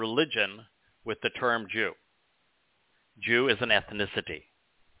religion with the term Jew. Jew is an ethnicity.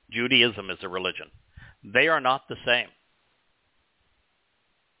 Judaism is a religion. They are not the same.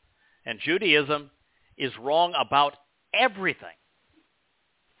 And Judaism is wrong about everything,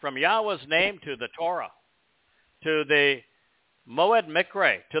 from Yahweh's name to the Torah, to the Moed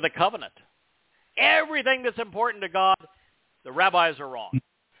Mikre, to the covenant. Everything that's important to God, the rabbis are wrong.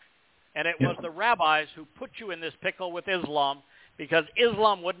 And it was the rabbis who put you in this pickle with Islam, because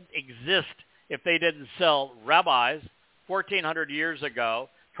Islam wouldn't exist if they didn't sell rabbis 1,400 years ago,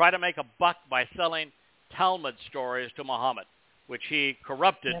 try to make a buck by selling Talmud stories to Muhammad, which he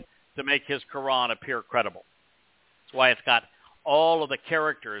corrupted to make his Quran appear credible. That's why it's got all of the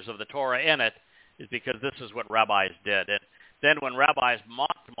characters of the Torah in it, is because this is what rabbis did. And then when rabbis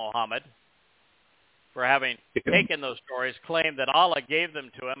mocked Muhammad for having taken those stories, claimed that Allah gave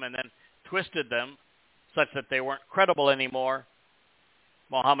them to him and then twisted them such that they weren't credible anymore,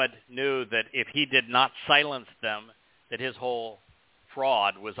 Muhammad knew that if he did not silence them, that his whole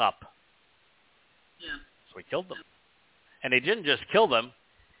fraud was up. Yeah. So he killed them. And he didn't just kill them.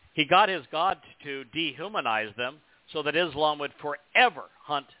 He got his God to dehumanize them so that Islam would forever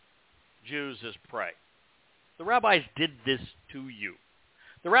hunt Jews as prey. The rabbis did this to you.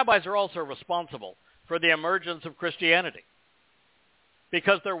 The rabbis are also responsible for the emergence of Christianity,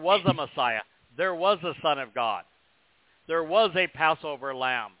 because there was a Messiah. There was a Son of God. There was a Passover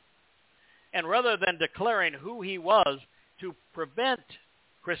lamb. And rather than declaring who he was to prevent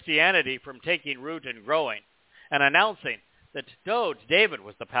Christianity from taking root and growing, and announcing that David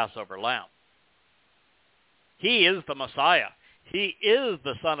was the Passover lamb. He is the Messiah. He is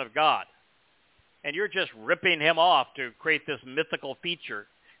the Son of God. And you're just ripping him off to create this mythical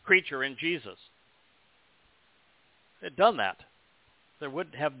creature in Jesus. If they'd done that, there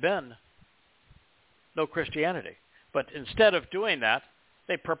would have been no Christianity. But instead of doing that,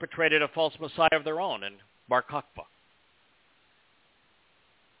 they perpetrated a false Messiah of their own in Bar Kokhba.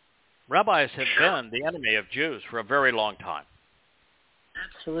 Rabbis have been the enemy of Jews for a very long time.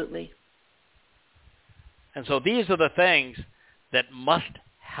 Absolutely. And so these are the things that must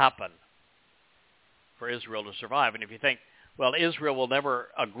happen for Israel to survive. And if you think, well, Israel will never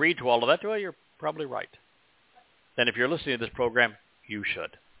agree to all of that, well, you're probably right. Then if you're listening to this program, you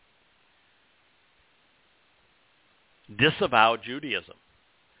should. Disavow Judaism.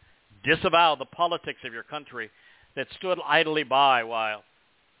 Disavow the politics of your country that stood idly by while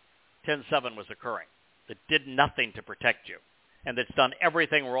 10/7 was occurring, that did nothing to protect you, and that's done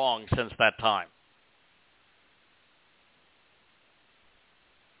everything wrong since that time.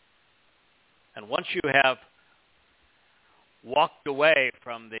 And once you have walked away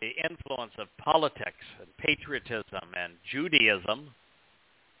from the influence of politics and patriotism and Judaism,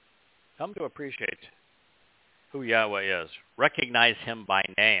 come to appreciate who Yahweh is. Recognize him by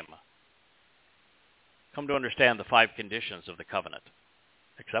name. Come to understand the 5 conditions of the covenant.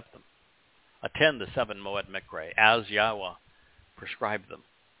 Accept them. Attend the 7 Moed Mikre as Yahweh prescribed them,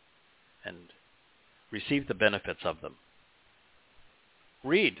 and receive the benefits of them.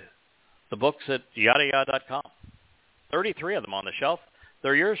 Read the books at yadayah.com. 33 of them on the shelf.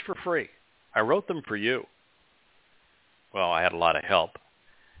 They're yours for free. I wrote them for you. Well, I had a lot of help.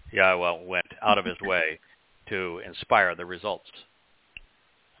 Yahweh went out of his way to inspire the results.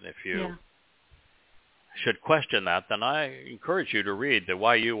 And if you should question that, then I encourage you to read the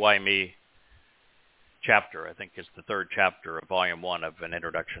Why You, Why Me chapter. I think it's the 3rd chapter of Volume 1 of An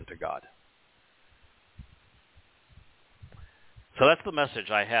Introduction to God. So that's the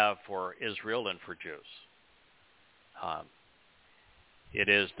message I have for Israel and for Jews. It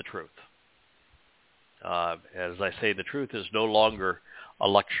is the truth. As I say, the truth is no longer a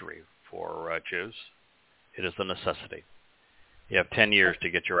luxury for Jews. It is a necessity. You have 10 years to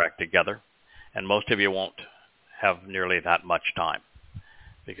get your act together, and most of you won't have nearly that much time,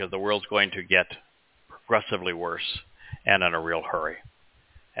 because the world's going to get progressively worse and in a real hurry.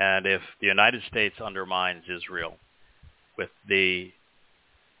 And if the United States undermines Israel with the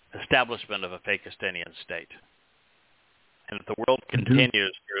establishment of a Fakistanian state, and if the world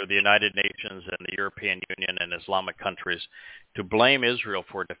continues through the United Nations and the European Union and Islamic countries to blame Israel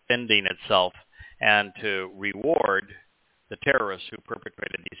for defending itself and to reward the terrorists who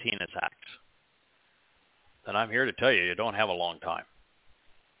perpetrated these heinous acts, then I'm here to tell you, you don't have a long time.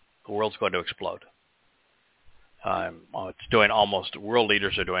 The world's going to explode. World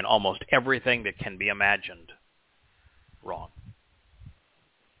leaders are doing almost everything that can be imagined wrong.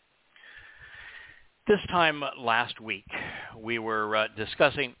 This time last week, we were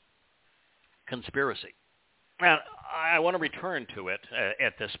discussing conspiracy. And I want to return to it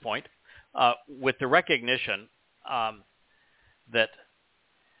at this point with the recognition that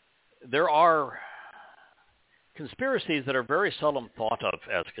there are conspiracies that are very seldom thought of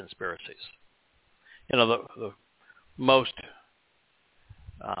as conspiracies. You know, the most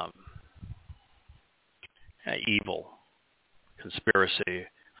evil conspiracy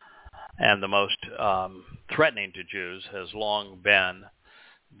and the most threatening to Jews has long been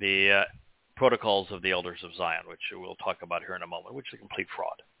the Protocols of the Elders of Zion, which we'll talk about here in a moment, which is a complete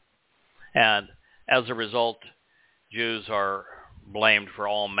fraud. And as a result, Jews are blamed for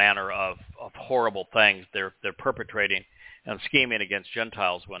all manner of horrible things they're perpetrating and scheming against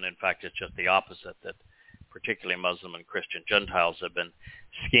Gentiles, when in fact it's just the opposite, that particularly Muslim and Christian Gentiles have been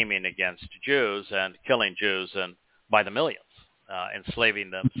scheming against Jews and killing Jews and by the millions, enslaving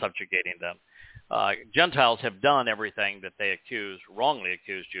them, subjugating them. Gentiles have done everything that they wrongly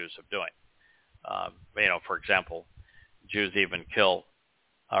accuse Jews of doing. For example, Jews even kill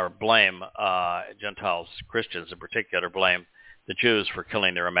or blame Gentiles, Christians in particular, blame the Jews for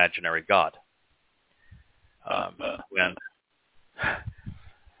killing their imaginary God. When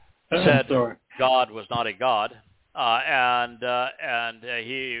said God was not a God, and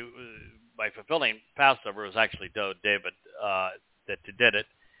he, by fulfilling Passover, was actually David that did it.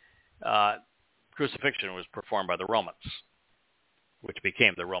 Crucifixion was performed by the Romans, which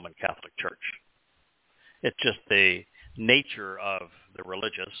became the Roman Catholic Church. It's just the nature of the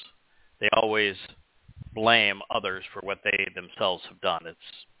religious. They always blame others for what they themselves have done. It's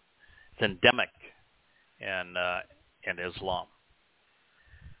endemic in Islam.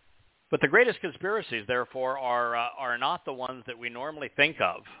 But the greatest conspiracies, therefore, are not the ones that we normally think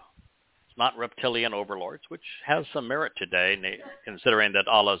of. It's not reptilian overlords, which has some merit today, considering that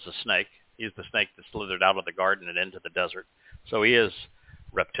Allah is a snake. He's the snake that slithered out of the garden and into the desert. So he is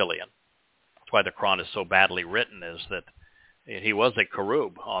reptilian. That's why the Quran is so badly written, is that he was a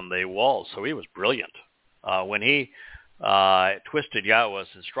cherub on the walls, so he was brilliant. When he twisted Yahweh's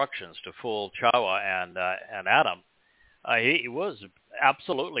instructions to fool Chawah and Adam, he was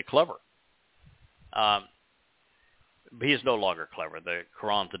absolutely clever. But he's no longer clever. The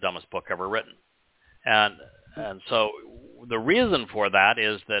Quran's the dumbest book ever written. And so the reason for that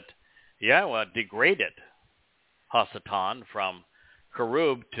is that Yahweh degraded Hasatan from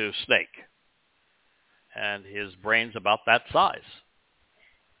cherub to snake. And his brain's about that size.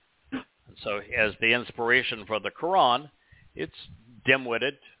 And so as the inspiration for the Quran, it's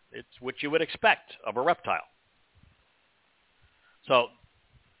dim-witted. It's what you would expect of a reptile. So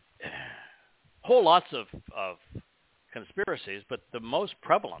whole lots of conspiracies, but the most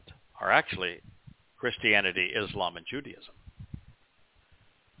prevalent are actually Christianity, Islam, and Judaism.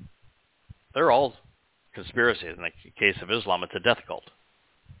 They're all conspiracies. In the case of Islam, it's a death cult.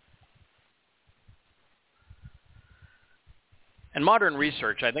 And modern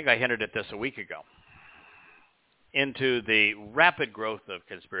research, I think I hinted at this a week ago, into the rapid growth of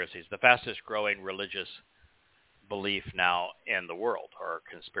conspiracies. The fastest growing religious belief now in the world are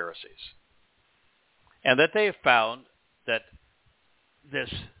conspiracies. And that they have found that this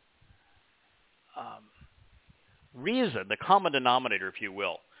reason, the common denominator, if you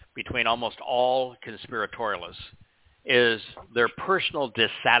will, between almost all conspiratorialists is their personal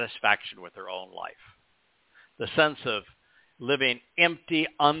dissatisfaction with their own life. The sense of living empty,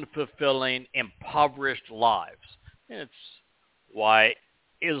 unfulfilling, impoverished lives. And it's why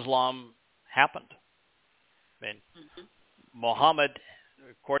Islam happened. I mean, Muhammad,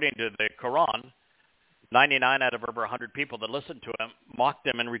 according to the Quran, 99 out of over 100 people that listened to him mocked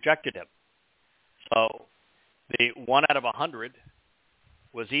him and rejected him. So the 1 out of 100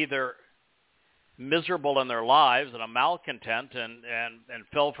 was either miserable in their lives and a malcontent and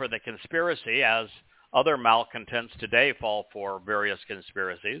fell for the conspiracy, as other malcontents today fall for various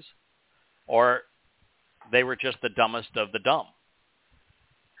conspiracies, or they were just the dumbest of the dumb.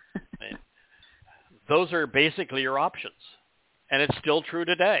 I mean, those are basically your options. And it's still true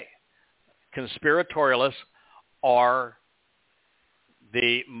today. Conspiratorialists are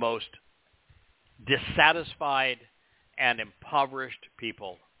the most dissatisfied and impoverished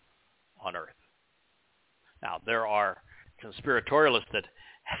people on earth. Now, there are conspiratorialists that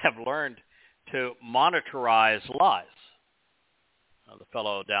have learned to monetize lies. The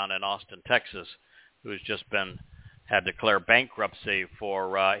fellow down in Austin, Texas, who's just had declared bankruptcy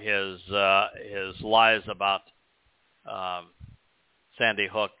for his lies about Sandy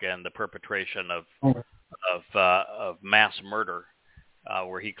Hook and the perpetration of of mass murder,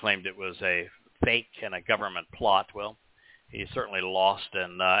 where he claimed it was a fake and a government plot. Well, he certainly lost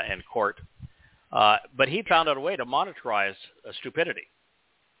in court, but he found out a way to monetize stupidity.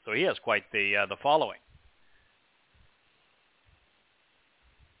 So he has quite the following.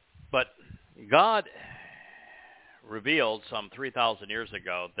 But God revealed some 3,000 years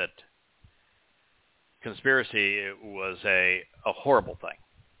ago that conspiracy was a horrible thing,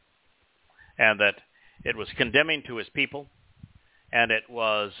 and that it was condemning to his people, and it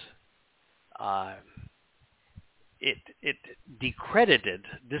was it discredited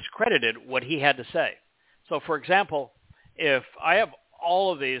what he had to say. So, for example, if I have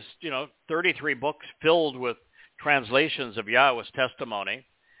all of these, 33 books filled with translations of Yahweh's testimony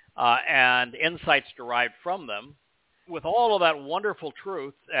and insights derived from them, with all of that wonderful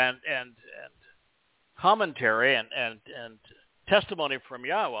truth and commentary and testimony from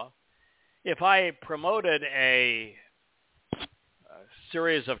Yahweh, if I promoted a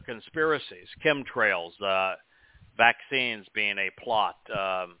series of conspiracies, chemtrails, vaccines being a plot,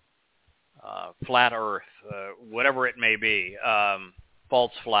 flat Earth, whatever it may be,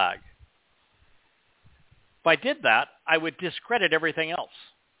 false flag. If I did that, I would discredit everything else.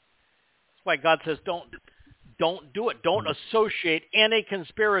 That's why God says, don't do it. Don't associate any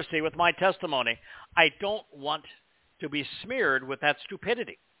conspiracy with my testimony. I don't want to be smeared with that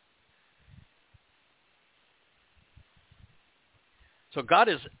stupidity. So God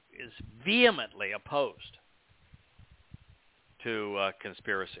is vehemently opposed to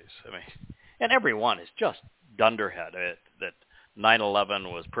conspiracies. I mean, and every one is just dunderhead. That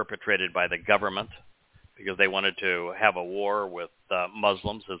 9/11 was perpetrated by the government because they wanted to have a war with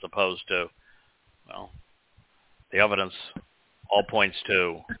Muslims, as opposed to, well, the evidence all points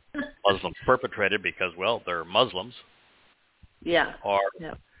to Muslims perpetrated because, well, they're Muslims. Yeah. Or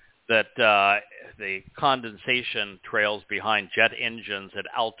that the condensation trails behind jet engines at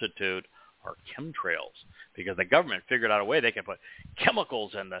altitude are chemtrails, because the government figured out a way they could put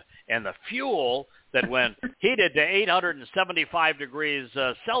chemicals in the fuel that, when heated to 875 degrees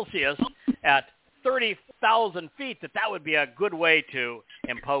Celsius at 30,000 feet, that would be a good way to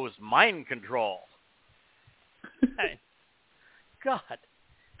impose mind control. Hey, God,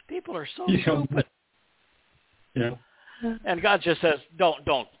 people are so stupid. Yeah. And God just says, don't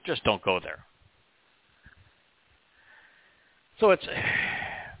go there. So it's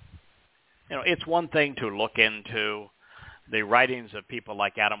one thing to look into the writings of people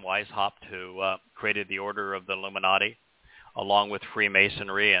like Adam Weishaupt, who created the Order of the Illuminati, along with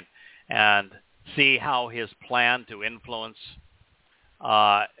Freemasonry, and see how his plan to influence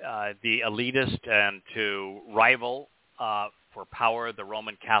the elitist and to rival for power the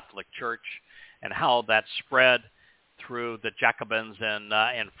Roman Catholic Church, and how that spread through the Jacobins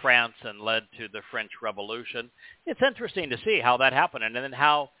in France and led to the French Revolution. It's interesting to see how that happened, and then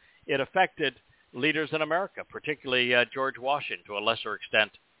how it affected leaders in America, particularly George Washington, to a lesser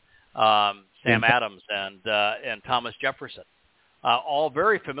extent Sam Adams and Thomas Jefferson, all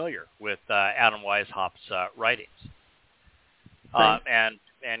very familiar with Adam Weishaupt's writings, and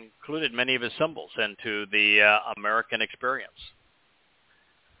included many of his symbols into the American experience.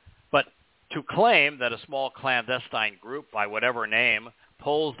 But to claim that a small clandestine group, by whatever name,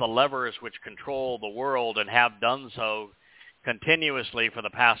 pulls the levers which control the world and have done so continuously for the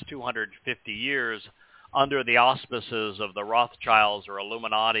past 250 years under the auspices of the Rothschilds or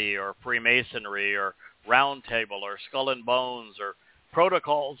Illuminati or Freemasonry or Round Table or Skull and Bones or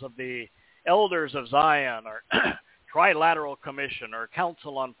Protocols of the Elders of Zion or Trilateral Commission or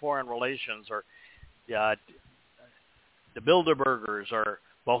Council on Foreign Relations or the Bilderbergers or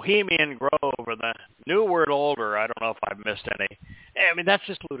Bohemian Grove or the New World Order. I don't know if I've missed any. I mean, that's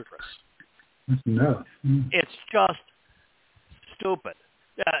just ludicrous. No. It's just stupid.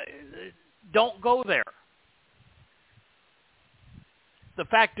 Don't go there. The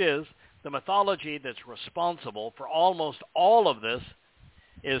fact is, the mythology that's responsible for almost all of this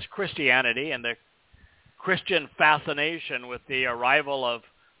is Christianity and the Christian fascination with the arrival of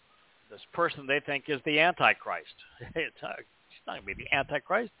this person they think is the Antichrist. He's not going to be the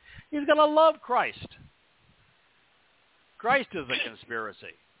Antichrist. He's going to love Christ. Christ is a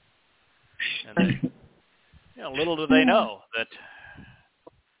conspiracy. And little do they know that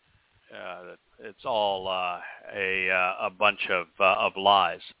it's all a bunch of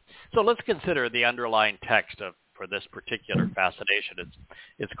lies. So let's consider the underlying text for this particular fascination.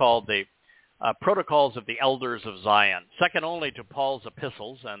 It's called the Protocols of the Elders of Zion, second only to Paul's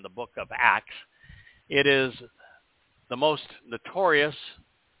epistles and the book of Acts. It is the most notorious,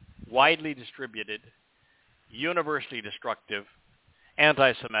 widely distributed, universally destructive,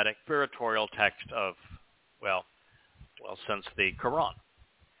 anti-Semitic, curatorial text of well, since the Quran.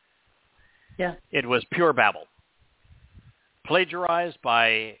 Yeah. It was pure babble, plagiarized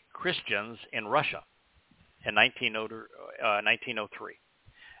by Christians in Russia in 1903,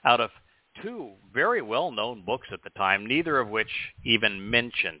 out of two very well-known books at the time, neither of which even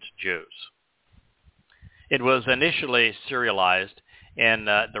mentioned Jews. It was initially serialized in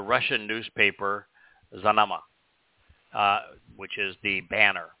the Russian newspaper Zanama, which is the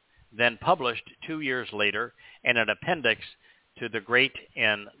Banner, then published 2 years later in an appendix to The Great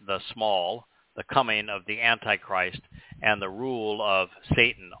in the Small, The Coming of the Antichrist and the Rule of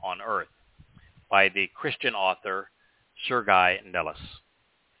Satan on Earth, by the Christian author Sergei Nilus.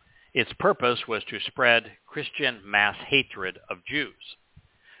 Its purpose was to spread Christian mass hatred of Jews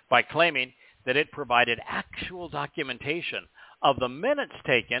by claiming that it provided actual documentation of the minutes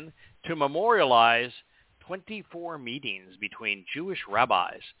taken to memorialize 24 meetings between Jewish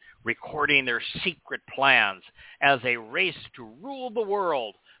rabbis recording their secret plans as a race to rule the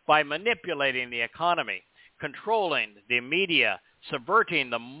world by manipulating the economy, controlling the media, subverting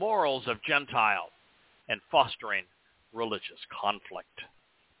the morals of Gentiles, and fostering religious conflict.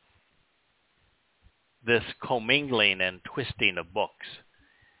 This commingling and twisting of books,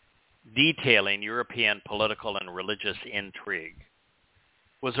 detailing European political and religious intrigue,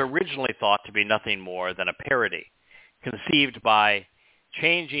 was originally thought to be nothing more than a parody, conceived by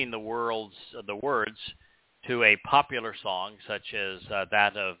changing the words to a popular song, such as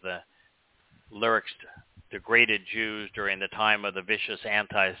that of the lyrics degraded Jews during the time of the vicious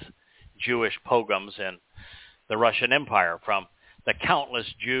anti-Jewish pogroms in the Russian Empire, from the countless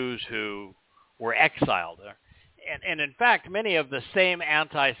Jews who were exiled. And in fact, many of the same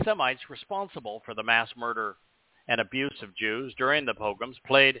anti-Semites responsible for the mass murder and abuse of Jews during the pogroms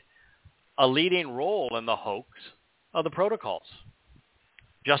played a leading role in the hoax of the protocols,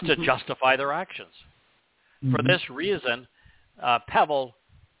 just to justify their actions. For this reason, Pavel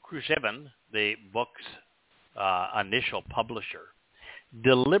Khrushchevin, the book's initial publisher,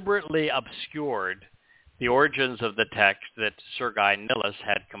 deliberately obscured the origins of the text that Sergei Nilus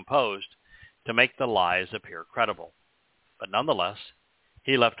had composed to make the lies appear credible. But nonetheless,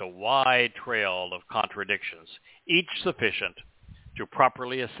 he left a wide trail of contradictions, each sufficient to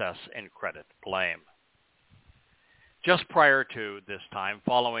properly assess and credit blame. Just prior to this time,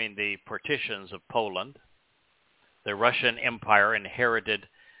 following the partitions of Poland, the Russian Empire inherited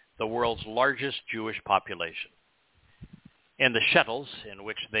the world's largest Jewish population. In the shtetls in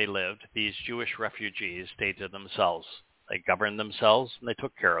which they lived, these Jewish refugees stayed to themselves. They governed themselves and they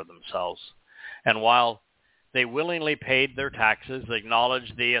took care of themselves. And while they willingly paid their taxes,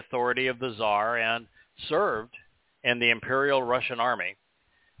 acknowledged the authority of the Tsar, and served in the Imperial Russian Army,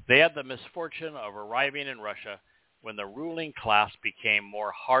 they had the misfortune of arriving in Russia when the ruling class became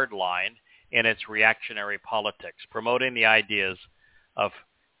more hardline in its reactionary politics, promoting the ideas of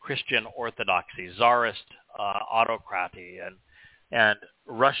Christian orthodoxy, Tsarist autocracy, and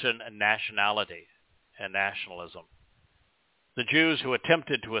Russian nationality and nationalism. The Jews who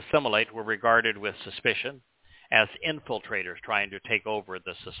attempted to assimilate were regarded with suspicion as infiltrators trying to take over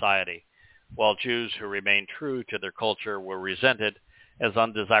the society, while Jews who remained true to their culture were resented as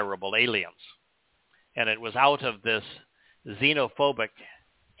undesirable aliens. And it was out of this xenophobic,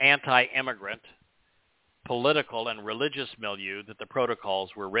 anti-immigrant, political and religious milieu that the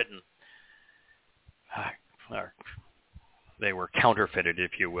protocols were written. They were counterfeited,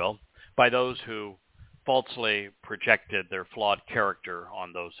 if you will, by those who falsely projected their flawed character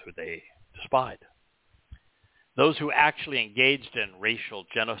on those who they despised. Those who actually engaged in racial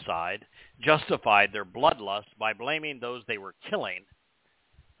genocide justified their bloodlust by blaming those they were killing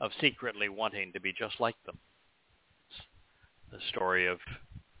of secretly wanting to be just like them. It's the story of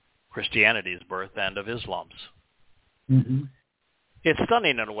Christianity's birth and of Islam's. It's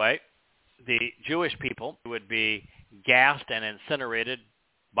stunning in a way. The Jewish people would be gassed and incinerated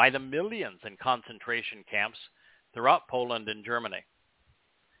by the millions in concentration camps throughout Poland and Germany.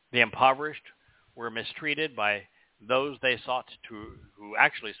 The impoverished were mistreated by those who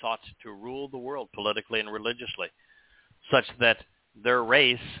actually sought to rule the world politically and religiously, such that their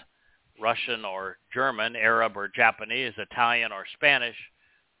race, Russian or German, Arab or Japanese, Italian or Spanish,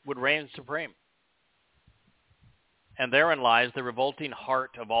 would reign supreme. And therein lies the revolting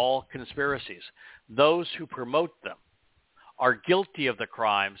heart of all conspiracies. Those who promote them are guilty of the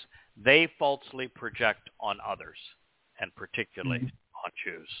crimes they falsely project on others, and particularly on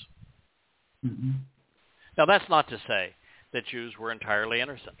Jews. Now, that's not to say that Jews were entirely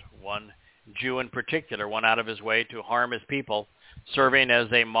innocent. One Jew in particular went out of his way to harm his people, serving as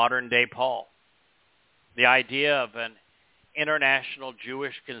a modern-day Paul. The idea of an international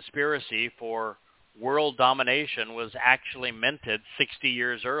Jewish conspiracy for world domination was actually minted 60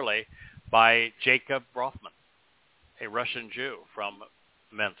 years early by Jacob Rothman, a Russian Jew from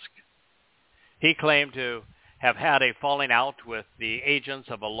Minsk. He claimed to have had a falling out with the agents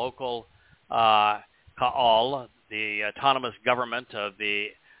of a local Ka'al, the autonomous government of the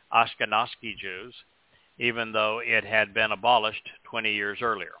Ashkenazi Jews, even though it had been abolished 20 years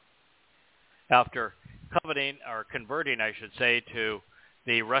earlier. After converting, to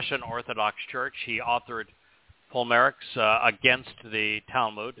the Russian Orthodox Church, he authored polemics against the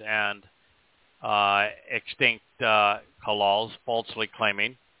Talmud and extinct Ka'als, falsely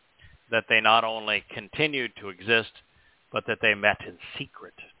claiming that they not only continued to exist, but that they met in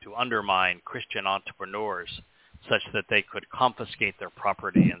secret to undermine Christian entrepreneurs such that they could confiscate their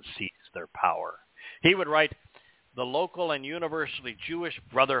property and seize their power. He would write, "The local and universally Jewish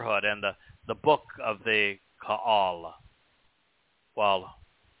brotherhood and the book of the Ka'al," while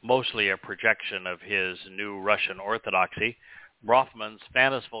mostly a projection of his new Russian orthodoxy, Rothman's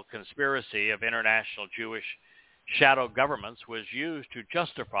fanciful conspiracy of international Jewish shadow governments was used to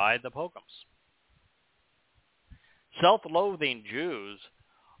justify the pogroms. Self-loathing Jews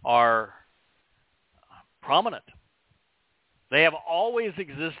are prominent. They have always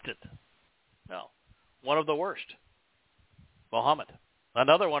existed. Well, one of the worst, Muhammad.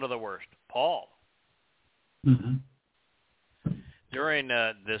 Another one of the worst, Paul. Mm-hmm. During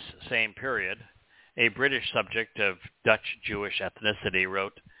this same period, a British subject of Dutch Jewish ethnicity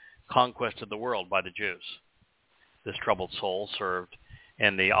wrote Conquest of the World by the Jews. This troubled soul served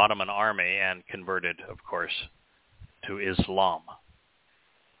in the Ottoman army and converted, of course, to Islam.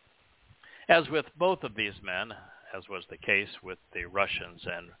 As with both of these men, as was the case with the Russians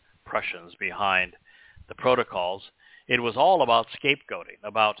and Prussians behind the protocols, it was all about scapegoating,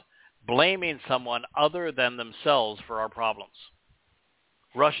 about blaming someone other than themselves for our problems.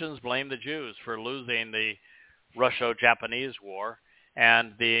 Russians blamed the Jews for losing the Russo-Japanese War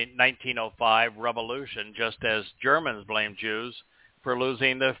and the 1905 revolution, just as Germans blamed Jews for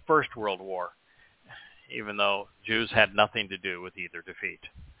losing the First World War, even though Jews had nothing to do with either defeat.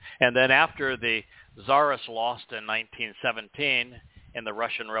 And then after the Tsarists lost in 1917 in the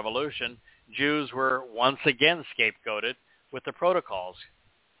Russian Revolution, Jews were once again scapegoated with the protocols,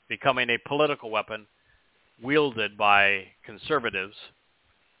 becoming a political weapon wielded by conservatives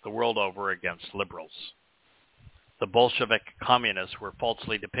the world over against liberals. The Bolshevik communists were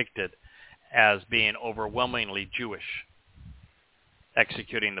falsely depicted as being overwhelmingly Jewish,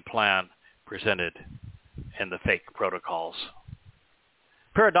 executing the plan presented in the fake protocols.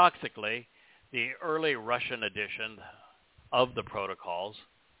 Paradoxically, the early Russian edition of the protocols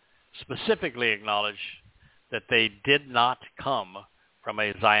specifically acknowledged that they did not come from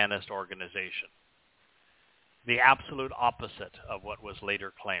a Zionist organization, the absolute opposite of what was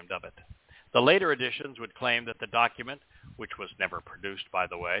later claimed of it. The later editions would claim that the document, which was never produced, by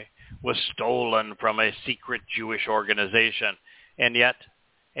the way, was stolen from a secret Jewish organization, and yet,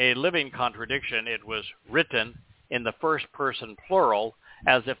 a living contradiction, it was written in the first person plural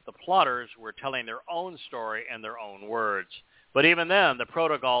as if the plotters were telling their own story in their own words. But even then, the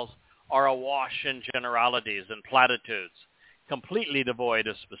protocols are awash in generalities and platitudes, completely devoid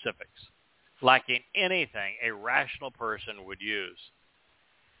of specifics, lacking anything a rational person would use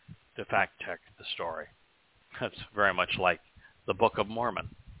to fact-check the story. That's very much like the Book of Mormon.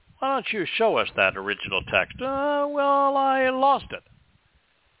 Why don't you show us that original text? Well, I lost it.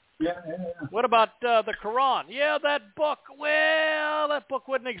 Yeah. What about the Quran? Yeah, that book. Well, that book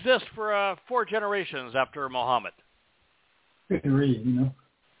wouldn't exist for 4 generations after Muhammad. Couldn't read, you know.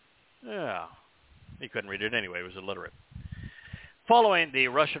 Yeah. He couldn't read it anyway. He was illiterate. Following the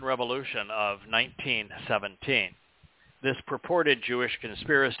Russian Revolution of 1917, this purported Jewish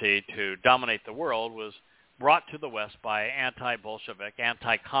conspiracy to dominate the world was brought to the West by anti-Bolshevik,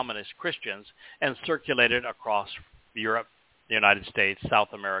 anti-communist Christians and circulated across Europe, the United States,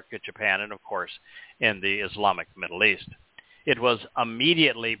 South America, Japan, and of course in the Islamic Middle East. It was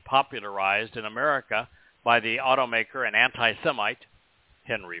immediately popularized in America by the automaker and anti-Semite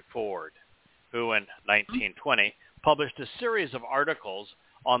Henry Ford, who in 1920 published a series of articles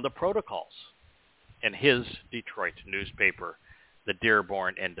on the protocols in his Detroit newspaper, the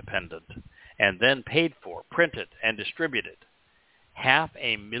Dearborn Independent, and then paid for, printed, and distributed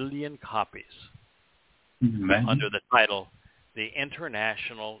 500,000 copies under the title The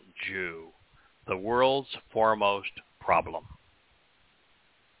International Jew, the World's Foremost Problem.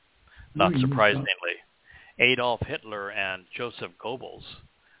 Not surprisingly, Adolf Hitler and Joseph Goebbels,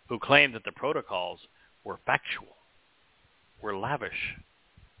 who claimed that the protocols were factual, were lavish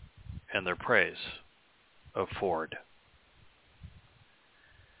in their praise of Ford.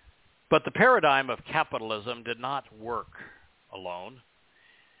 But the paradigm of capitalism did not work alone.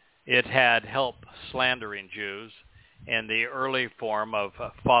 It had help slandering Jews in the early form of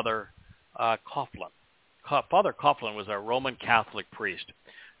Father Coughlin. Father Coughlin was a Roman Catholic priest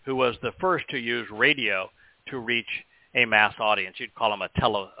who was the first to use radio to reach a mass audience. You'd call him a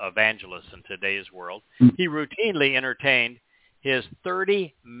televangelist in today's world. He routinely entertained his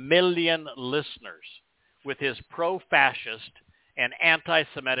 30 million listeners with his pro-fascist and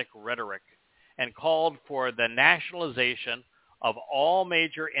anti-Semitic rhetoric and called for the nationalization of all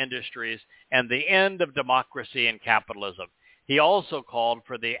major industries and the end of democracy and capitalism. He also called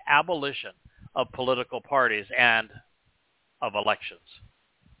for the abolition of political parties and of elections.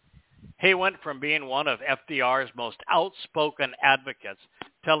 He went from being one of FDR's most outspoken advocates,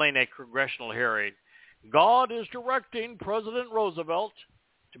 telling a congressional hearing, "God is directing President Roosevelt,"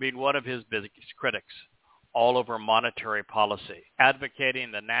 to being one of his biggest critics all over monetary policy, advocating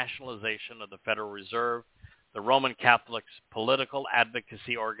the nationalization of the Federal Reserve. The Roman Catholics' political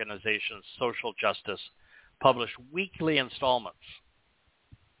advocacy organization, Social Justice, published weekly installments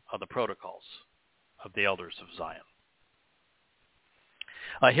of the Protocols of the Elders of Zion.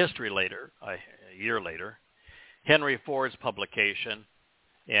 A year later, Henry Ford's publication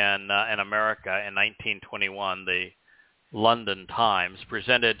in America in 1921, the London Times,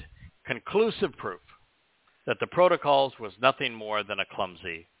 presented conclusive proof that the Protocols was nothing more than a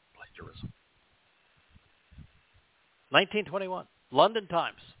clumsy plagiarism. 1921, London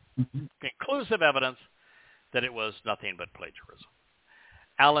Times, conclusive evidence that it was nothing but plagiarism.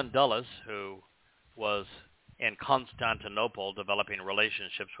 Allen Dulles, who was in Constantinople developing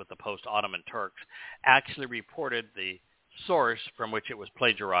relationships with the post-Ottoman Turks, actually reported the source from which it was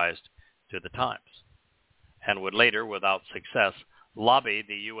plagiarized to the Times, and would later, without success, lobby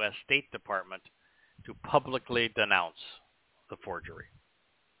the U.S. State Department to publicly denounce the forgery.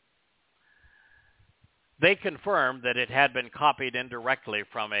 They confirmed that it had been copied indirectly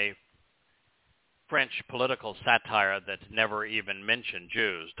from a French political satire that never even mentioned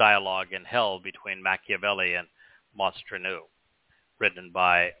Jews, Dialogue in Hell between Machiavelli and Maustranu, written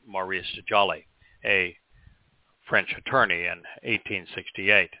by Maurice Joly, a French attorney in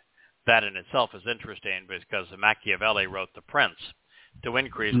 1868. That in itself is interesting because Machiavelli wrote The Prince to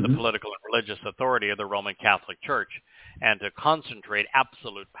increase the political and religious authority of the Roman Catholic Church and to concentrate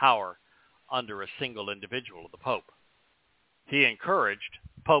absolute power under a single individual, the Pope. He encouraged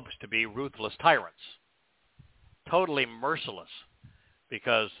popes to be ruthless tyrants, totally merciless,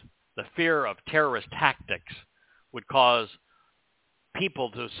 because the fear of terrorist tactics would cause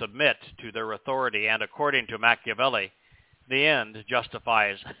people to submit to their authority, and according to Machiavelli, the end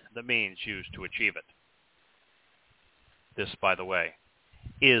justifies the means used to achieve it. This, by the way,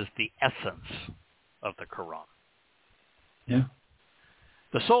 is the essence of the Quran. Yeah.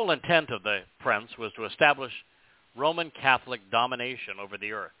 The sole intent of the Prince was to establish Roman Catholic domination over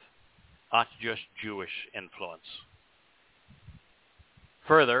the earth, not just Jewish influence.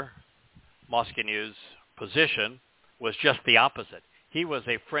 Further, Mosconiu's position was just the opposite. He was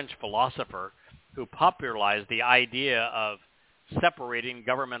a French philosopher who popularized the idea of separating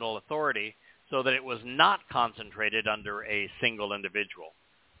governmental authority so that it was not concentrated under a single individual.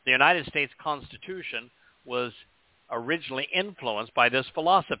 The United States Constitution was originally influenced by this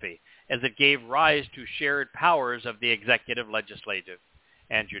philosophy, as it gave rise to shared powers of the executive, legislative,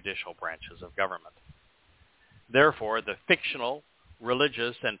 and judicial branches of government. Therefore, the fictional,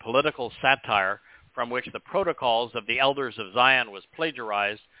 religious, and political satire from which the Protocols of the Elders of Zion was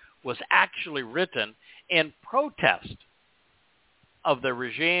plagiarized was actually written in protest of the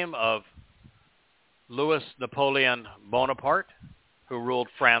regime of Louis Napoleon Bonaparte, who ruled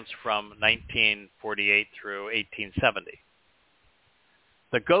France from 1948 through 1870.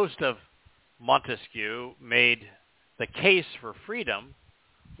 The ghost of Montesquieu made the case for freedom,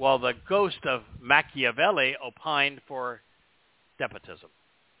 while the ghost of Machiavelli opined for despotism.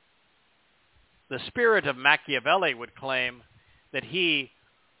 The spirit of Machiavelli would claim that he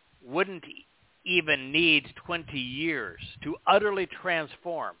wouldn't even need 20 years to utterly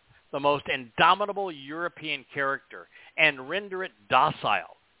transform the most indomitable European character and render it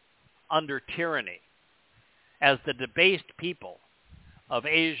docile under tyranny as the debased people of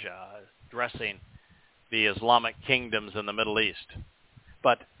Asia, addressing the Islamic kingdoms in the Middle East.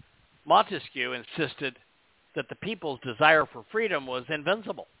 But Montesquieu insisted that the people's desire for freedom was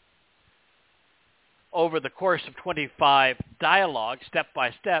invincible. Over the course of 25 dialogues, step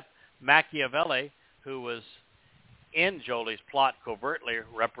by step, Machiavelli, who was in Joly's plot covertly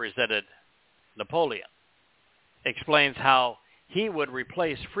represented Napoleon, explains how he would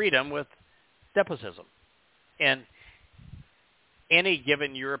replace freedom with despotism. And any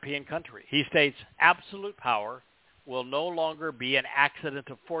given European country. He states absolute power will no longer be an accident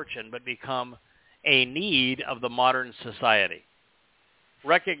of fortune, but become a need of the modern society.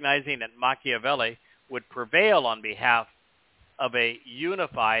 Recognizing that Machiavelli would prevail on behalf of a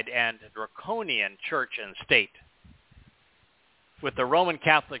unified and draconian church and state, with the Roman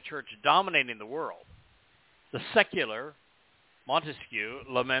Catholic Church dominating the world, the secular Montesquieu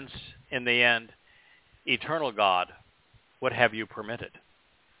laments in the end, "Eternal God, what have you permitted?"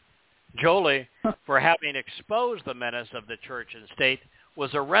 Joly, for having exposed the menace of the church and state,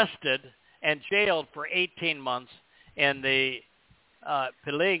 was arrested and jailed for 18 months in the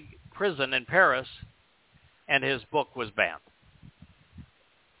Pileg prison in Paris, and his book was banned.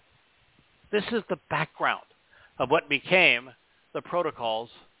 This is the background of what became the Protocols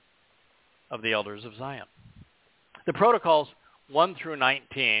of the Elders of Zion. The Protocols 1 through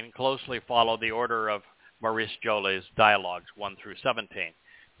 19 closely follow the order of Maurice Joly's dialogues 1 through 17,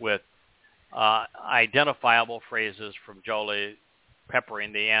 with identifiable phrases from Joly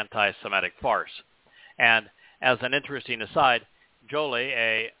peppering the anti-Semitic farce. And as an interesting aside, Joly,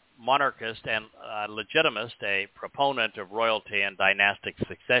 a monarchist and legitimist, a proponent of royalty and dynastic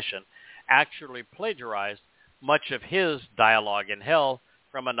succession, actually plagiarized much of his dialogue in hell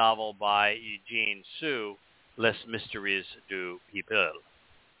from a novel by Eugene Sue, Les Mysteries du Peuple.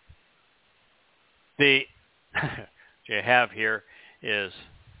 The you have here is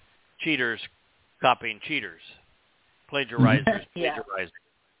cheaters copying cheaters, plagiarizers plagiarizing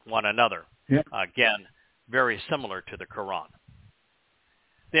one another. Yeah. Again, very similar to the Quran.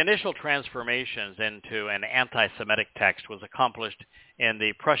 The initial transformations into an anti-Semitic text was accomplished in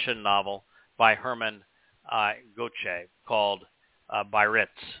the Prussian novel by Hermann Goethe called Beitrag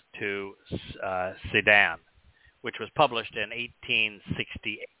to Sedan, which was published in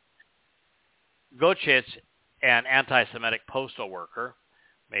 1868. Goethe, an anti-Semitic postal worker,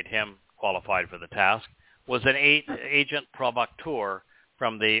 made him qualified for the task, was an agent provocateur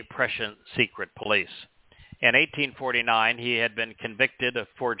from the Prussian secret police. In 1849, he had been convicted of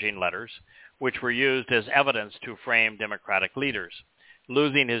forging letters, which were used as evidence to frame Democratic leaders.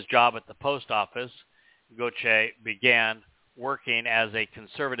 Losing his job at the post office, Goethe began working as a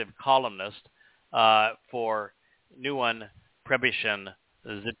conservative columnist for Neuen Preußischen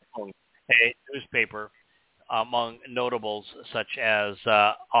Zeitung, a newspaper among notables such as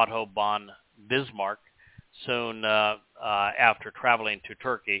Otto von Bismarck, soon after traveling to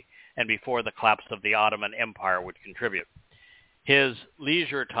Turkey and before the collapse of the Ottoman Empire would contribute. His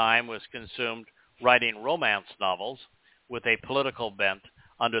leisure time was consumed writing romance novels with a political bent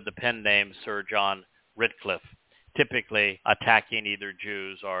under the pen name Sir John Ratcliffe, typically attacking either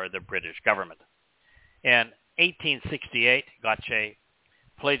Jews or the British government. In 1868, Goethe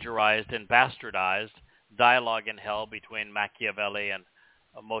plagiarized and bastardized Dialogue in Hell between Machiavelli and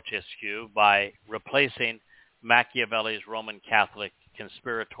Montesquieu by replacing Machiavelli's Roman Catholic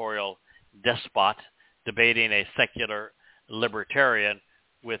conspiratorial despot debating a secular libertarian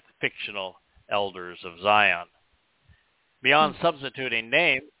with fictional elders of Zion. Beyond substituting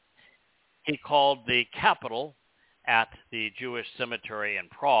name, he called the capital at the Jewish cemetery in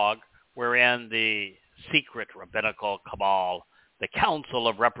Prague, wherein the secret rabbinical cabal, the Council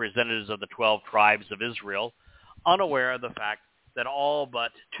of Representatives of the 12 Tribes of Israel, unaware of the fact that all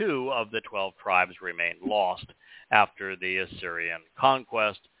but 2 of the 12 tribes remained lost after the Assyrian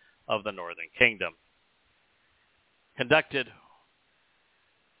conquest of the northern kingdom, conducted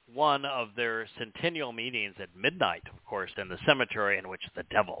one of their centennial meetings at midnight, of course, in the cemetery in which the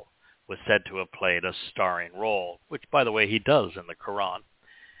devil was said to have played a starring role, which, by the way, he does in the Quran.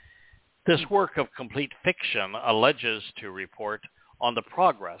 This work of complete fiction alleges to report on the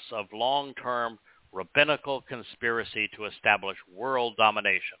progress of long-term rabbinical conspiracy to establish world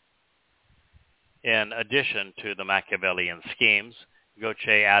domination. In addition to the Machiavellian schemes, Goethe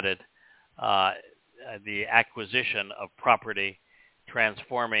added the acquisition of property,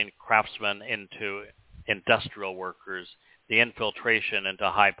 transforming craftsmen into industrial workers, the infiltration into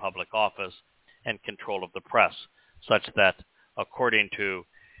high public office, and control of the press, such that, according to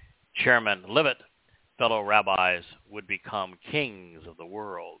Chairman Levitt, fellow rabbis would become kings of the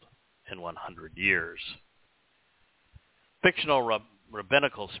world in 100 years. Fictional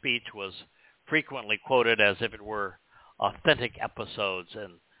rabbinical speech was frequently quoted as if it were authentic episodes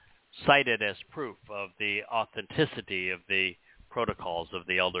and cited as proof of the authenticity of the protocols of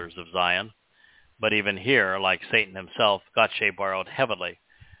the Elders of Zion. But even here, like Satan himself, Goethe borrowed heavily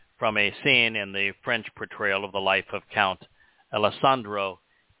from a scene in the French portrayal of the life of Count Alessandro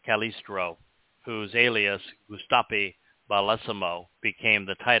Cagliostro, whose alias Giuseppe Bellissimo became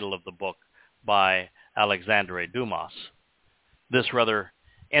the title of the book by Alexandre Dumas. this rather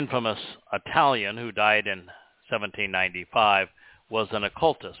infamous Italian who died in 1795 was an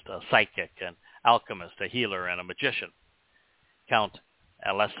occultist, a psychic, an alchemist, a healer, and a magician. Count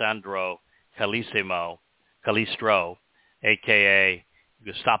Alessandro Calistro, a.k.a.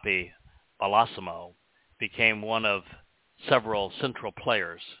 Giuseppe Bellosimo, became one of several central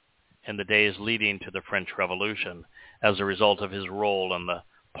players in the days leading to the French Revolution as a result of his role in the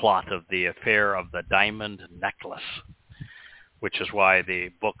plot of the affair of the diamond necklace, which is why the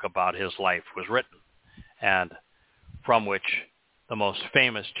book about his life was written, and from which the most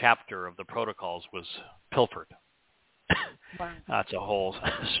famous chapter of the Protocols was pilfered. Wow. That's a whole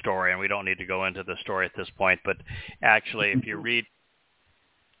story, and we don't need to go into the story at this point, but actually if you read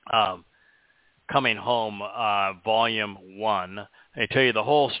Coming Home, Volume 1, they tell you the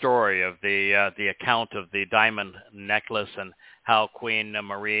whole story of the account of the diamond necklace and how Queen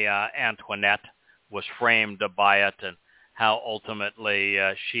Maria Antoinette was framed by it and how ultimately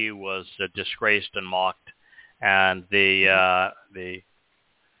she was disgraced and mocked, and the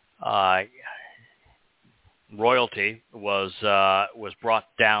royalty was brought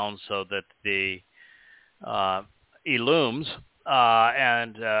down so that the Illums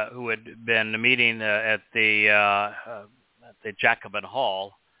and who had been meeting at the Jacobin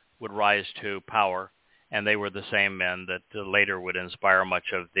Hall would rise to power, and they were the same men that later would inspire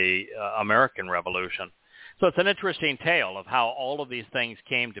much of the American Revolution. So it's an interesting tale of how all of these things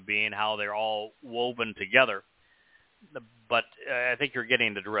came to be and how they're all woven together. But I think you're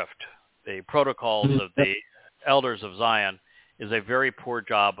getting the drift. The Protocols of the Elders of Zion is a very poor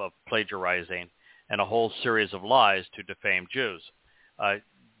job of plagiarizing and a whole series of lies to defame Jews,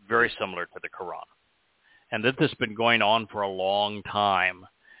 very similar to the Quran. And this has been going on for a long time.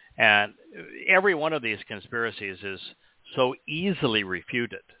 And every one of these conspiracies is so easily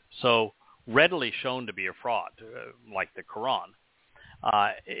refuted, so readily shown to be a fraud, like the Quran.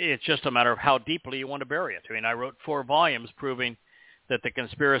 It's just a matter of how deeply you want to bury it. I mean, I wrote 4 volumes proving that the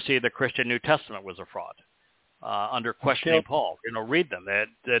conspiracy of the Christian New Testament was a fraud. Under Questioning Paul, read them.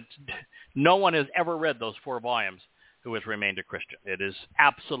 That no one has ever read those 4 volumes who has remained a Christian. It is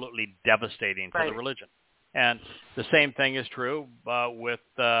absolutely devastating to the religion. And the same thing is true with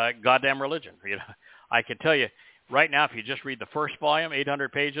goddamn religion. I can tell you right now, if you just read the first volume,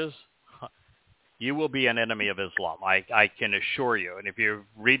 800 pages, you will be an enemy of Islam. I can assure you. And if you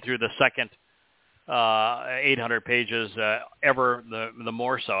read through the second 800 pages, the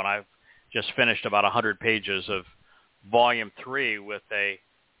more so. And I've just finished about 100 pages of Volume 3 with an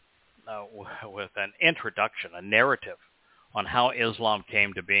introduction, a narrative on how Islam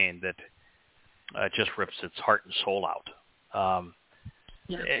came to being that just rips its heart and soul out.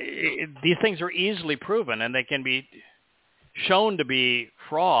 These things are easily proven, and they can be shown to be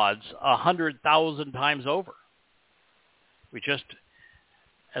frauds 100,000 times over. We just,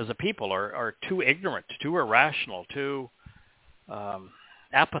 as a people, are too ignorant, too irrational, too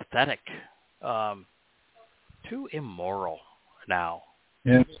apathetic, too immoral now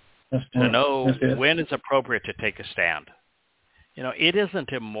to know when it's appropriate to take a stand. It isn't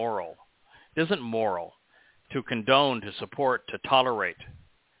immoral. It isn't moral to condone, to support, to tolerate,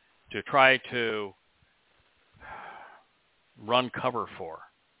 to try to run cover for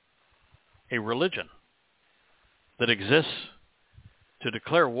a religion that exists to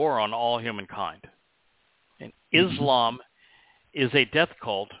declare war on all humankind. And Islam is a death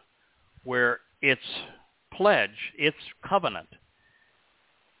cult where its pledge, its covenant,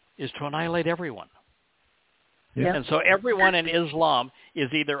 is to annihilate everyone. Yeah. And so everyone in Islam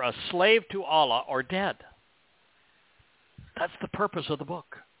is either a slave to Allah or dead. That's the purpose of the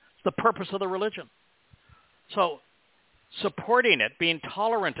book. It's the purpose of the religion. So supporting it, being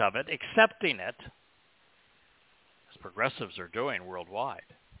tolerant of it, accepting it, as progressives are doing worldwide,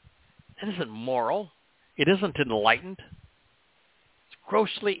 it isn't moral. It isn't enlightened. It's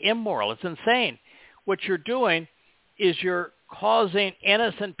grossly immoral. It's insane. What you're doing is you're causing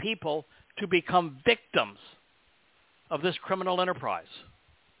innocent people to become victims of this criminal enterprise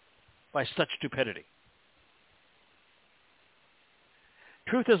by such stupidity.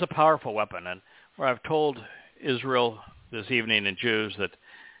 Truth is a powerful weapon, and where I've told Israel this evening and Jews that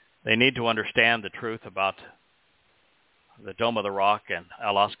they need to understand the truth about the Dome of the Rock and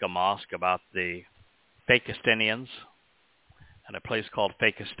Al-Aqsa Mosque, about the Fakistinians and a place called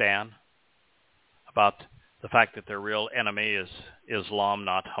Fakistan, about the fact that their real enemy is Islam,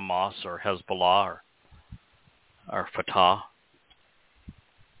 not Hamas or Hezbollah or Fatah.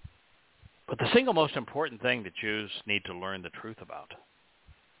 But the single most important thing that Jews need to learn the truth about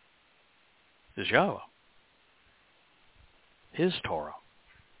is Yahweh, his Torah,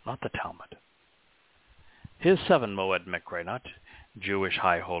 not the Talmud. his 7 Moed Mikre, not Jewish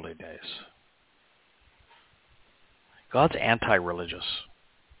high holy days. God's anti-religious.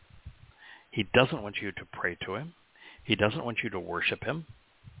 He doesn't want you to pray to him. He doesn't want you to worship him.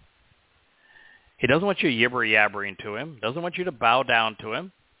 He doesn't want you yibber-yabbering to him. Doesn't want you to bow down to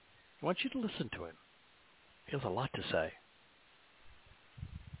him. He wants you to listen to him. He has a lot to say.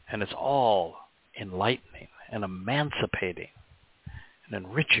 And it's all enlightening and emancipating and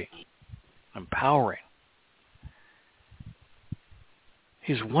enriching, empowering.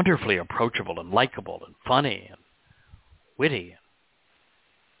 He's wonderfully approachable and likable and funny and witty and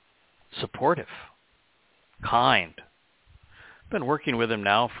supportive, kind. I've been working with him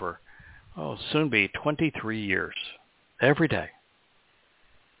now for, soon be 23 years, every day.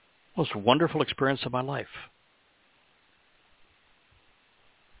 Most wonderful experience of my life.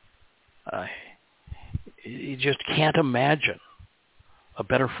 You just can't imagine a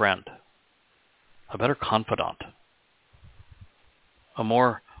better friend, a better confidant, a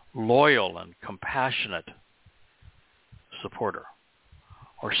more loyal and compassionate supporter,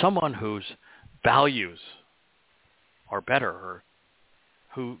 or someone whose values are better, or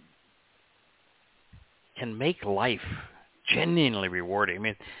who can make life genuinely rewarding. I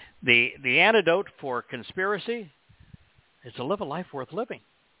mean, the antidote for conspiracy is to live a life worth living.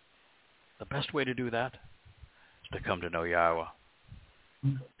 The best way to do that is to come to know Yahweh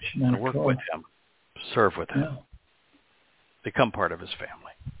and work with him, serve with him, become part of his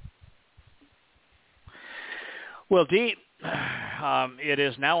family. Well, Dee, it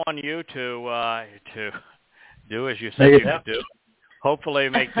is now on you to do as you said you could do. Hopefully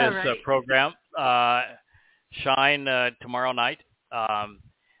make this program shine tomorrow night.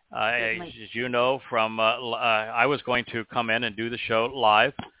 As you know, from I was going to come in and do the show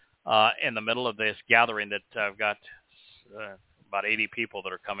live in the middle of this gathering that I've got about 80 people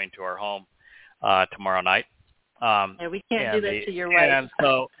that are coming to our home tomorrow night. We can't do that to your wife. And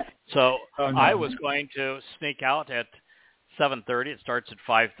so I was going to sneak out at 7:30. It starts at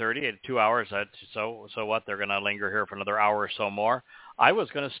 5:30. At 2 hours. So what? They're going to linger here for another hour or so more. I was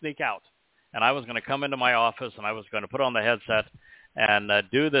going to sneak out, and I was going to come into my office, and I was going to put on the headset and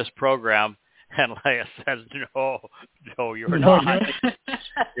do this program. And Leah says, "No, you're not.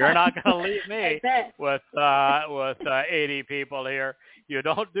 You're not going to leave me with 80 people here. You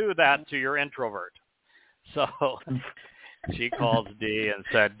don't do that to your introvert." So she called Dee and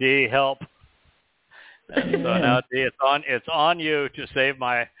said, "Dee, help." And so now, Dee, it's on you to save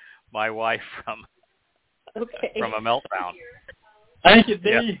my wife from a meltdown. Thank you,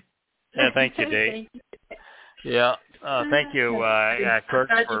 Dee. Yeah, thank you, Dee. Yeah, thank you, Kirk,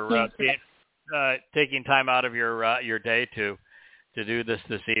 for taking time out of your day to do this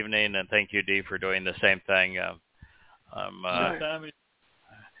evening, and thank you, Dee, for doing the same thing. I'm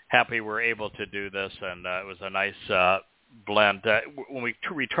happy we're able to do this, and it was a nice blend. When we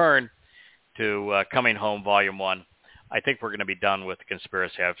return to Coming Home Volume 1, I think we're going to be done with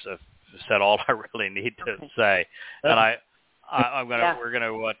conspiracy. I've said all I really need to say, and we're going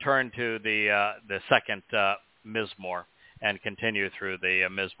to turn to the second Mizmor and continue through the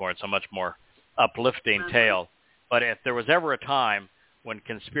Mizmor. It's a much more uplifting tale. But if there was ever a time when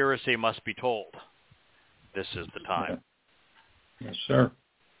conspiracy must be told, this is the time. Yes, sir.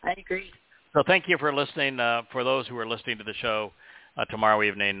 I agree. So thank you for listening. For those who are listening to the show tomorrow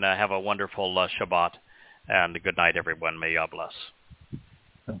evening, have a wonderful Shabbat, and good night, everyone. May Yah bless.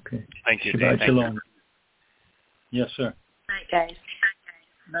 Okay. Thank you, Shabbat Dee. shalom. Yes, sir. Night, guys.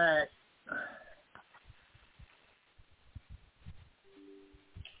 Night.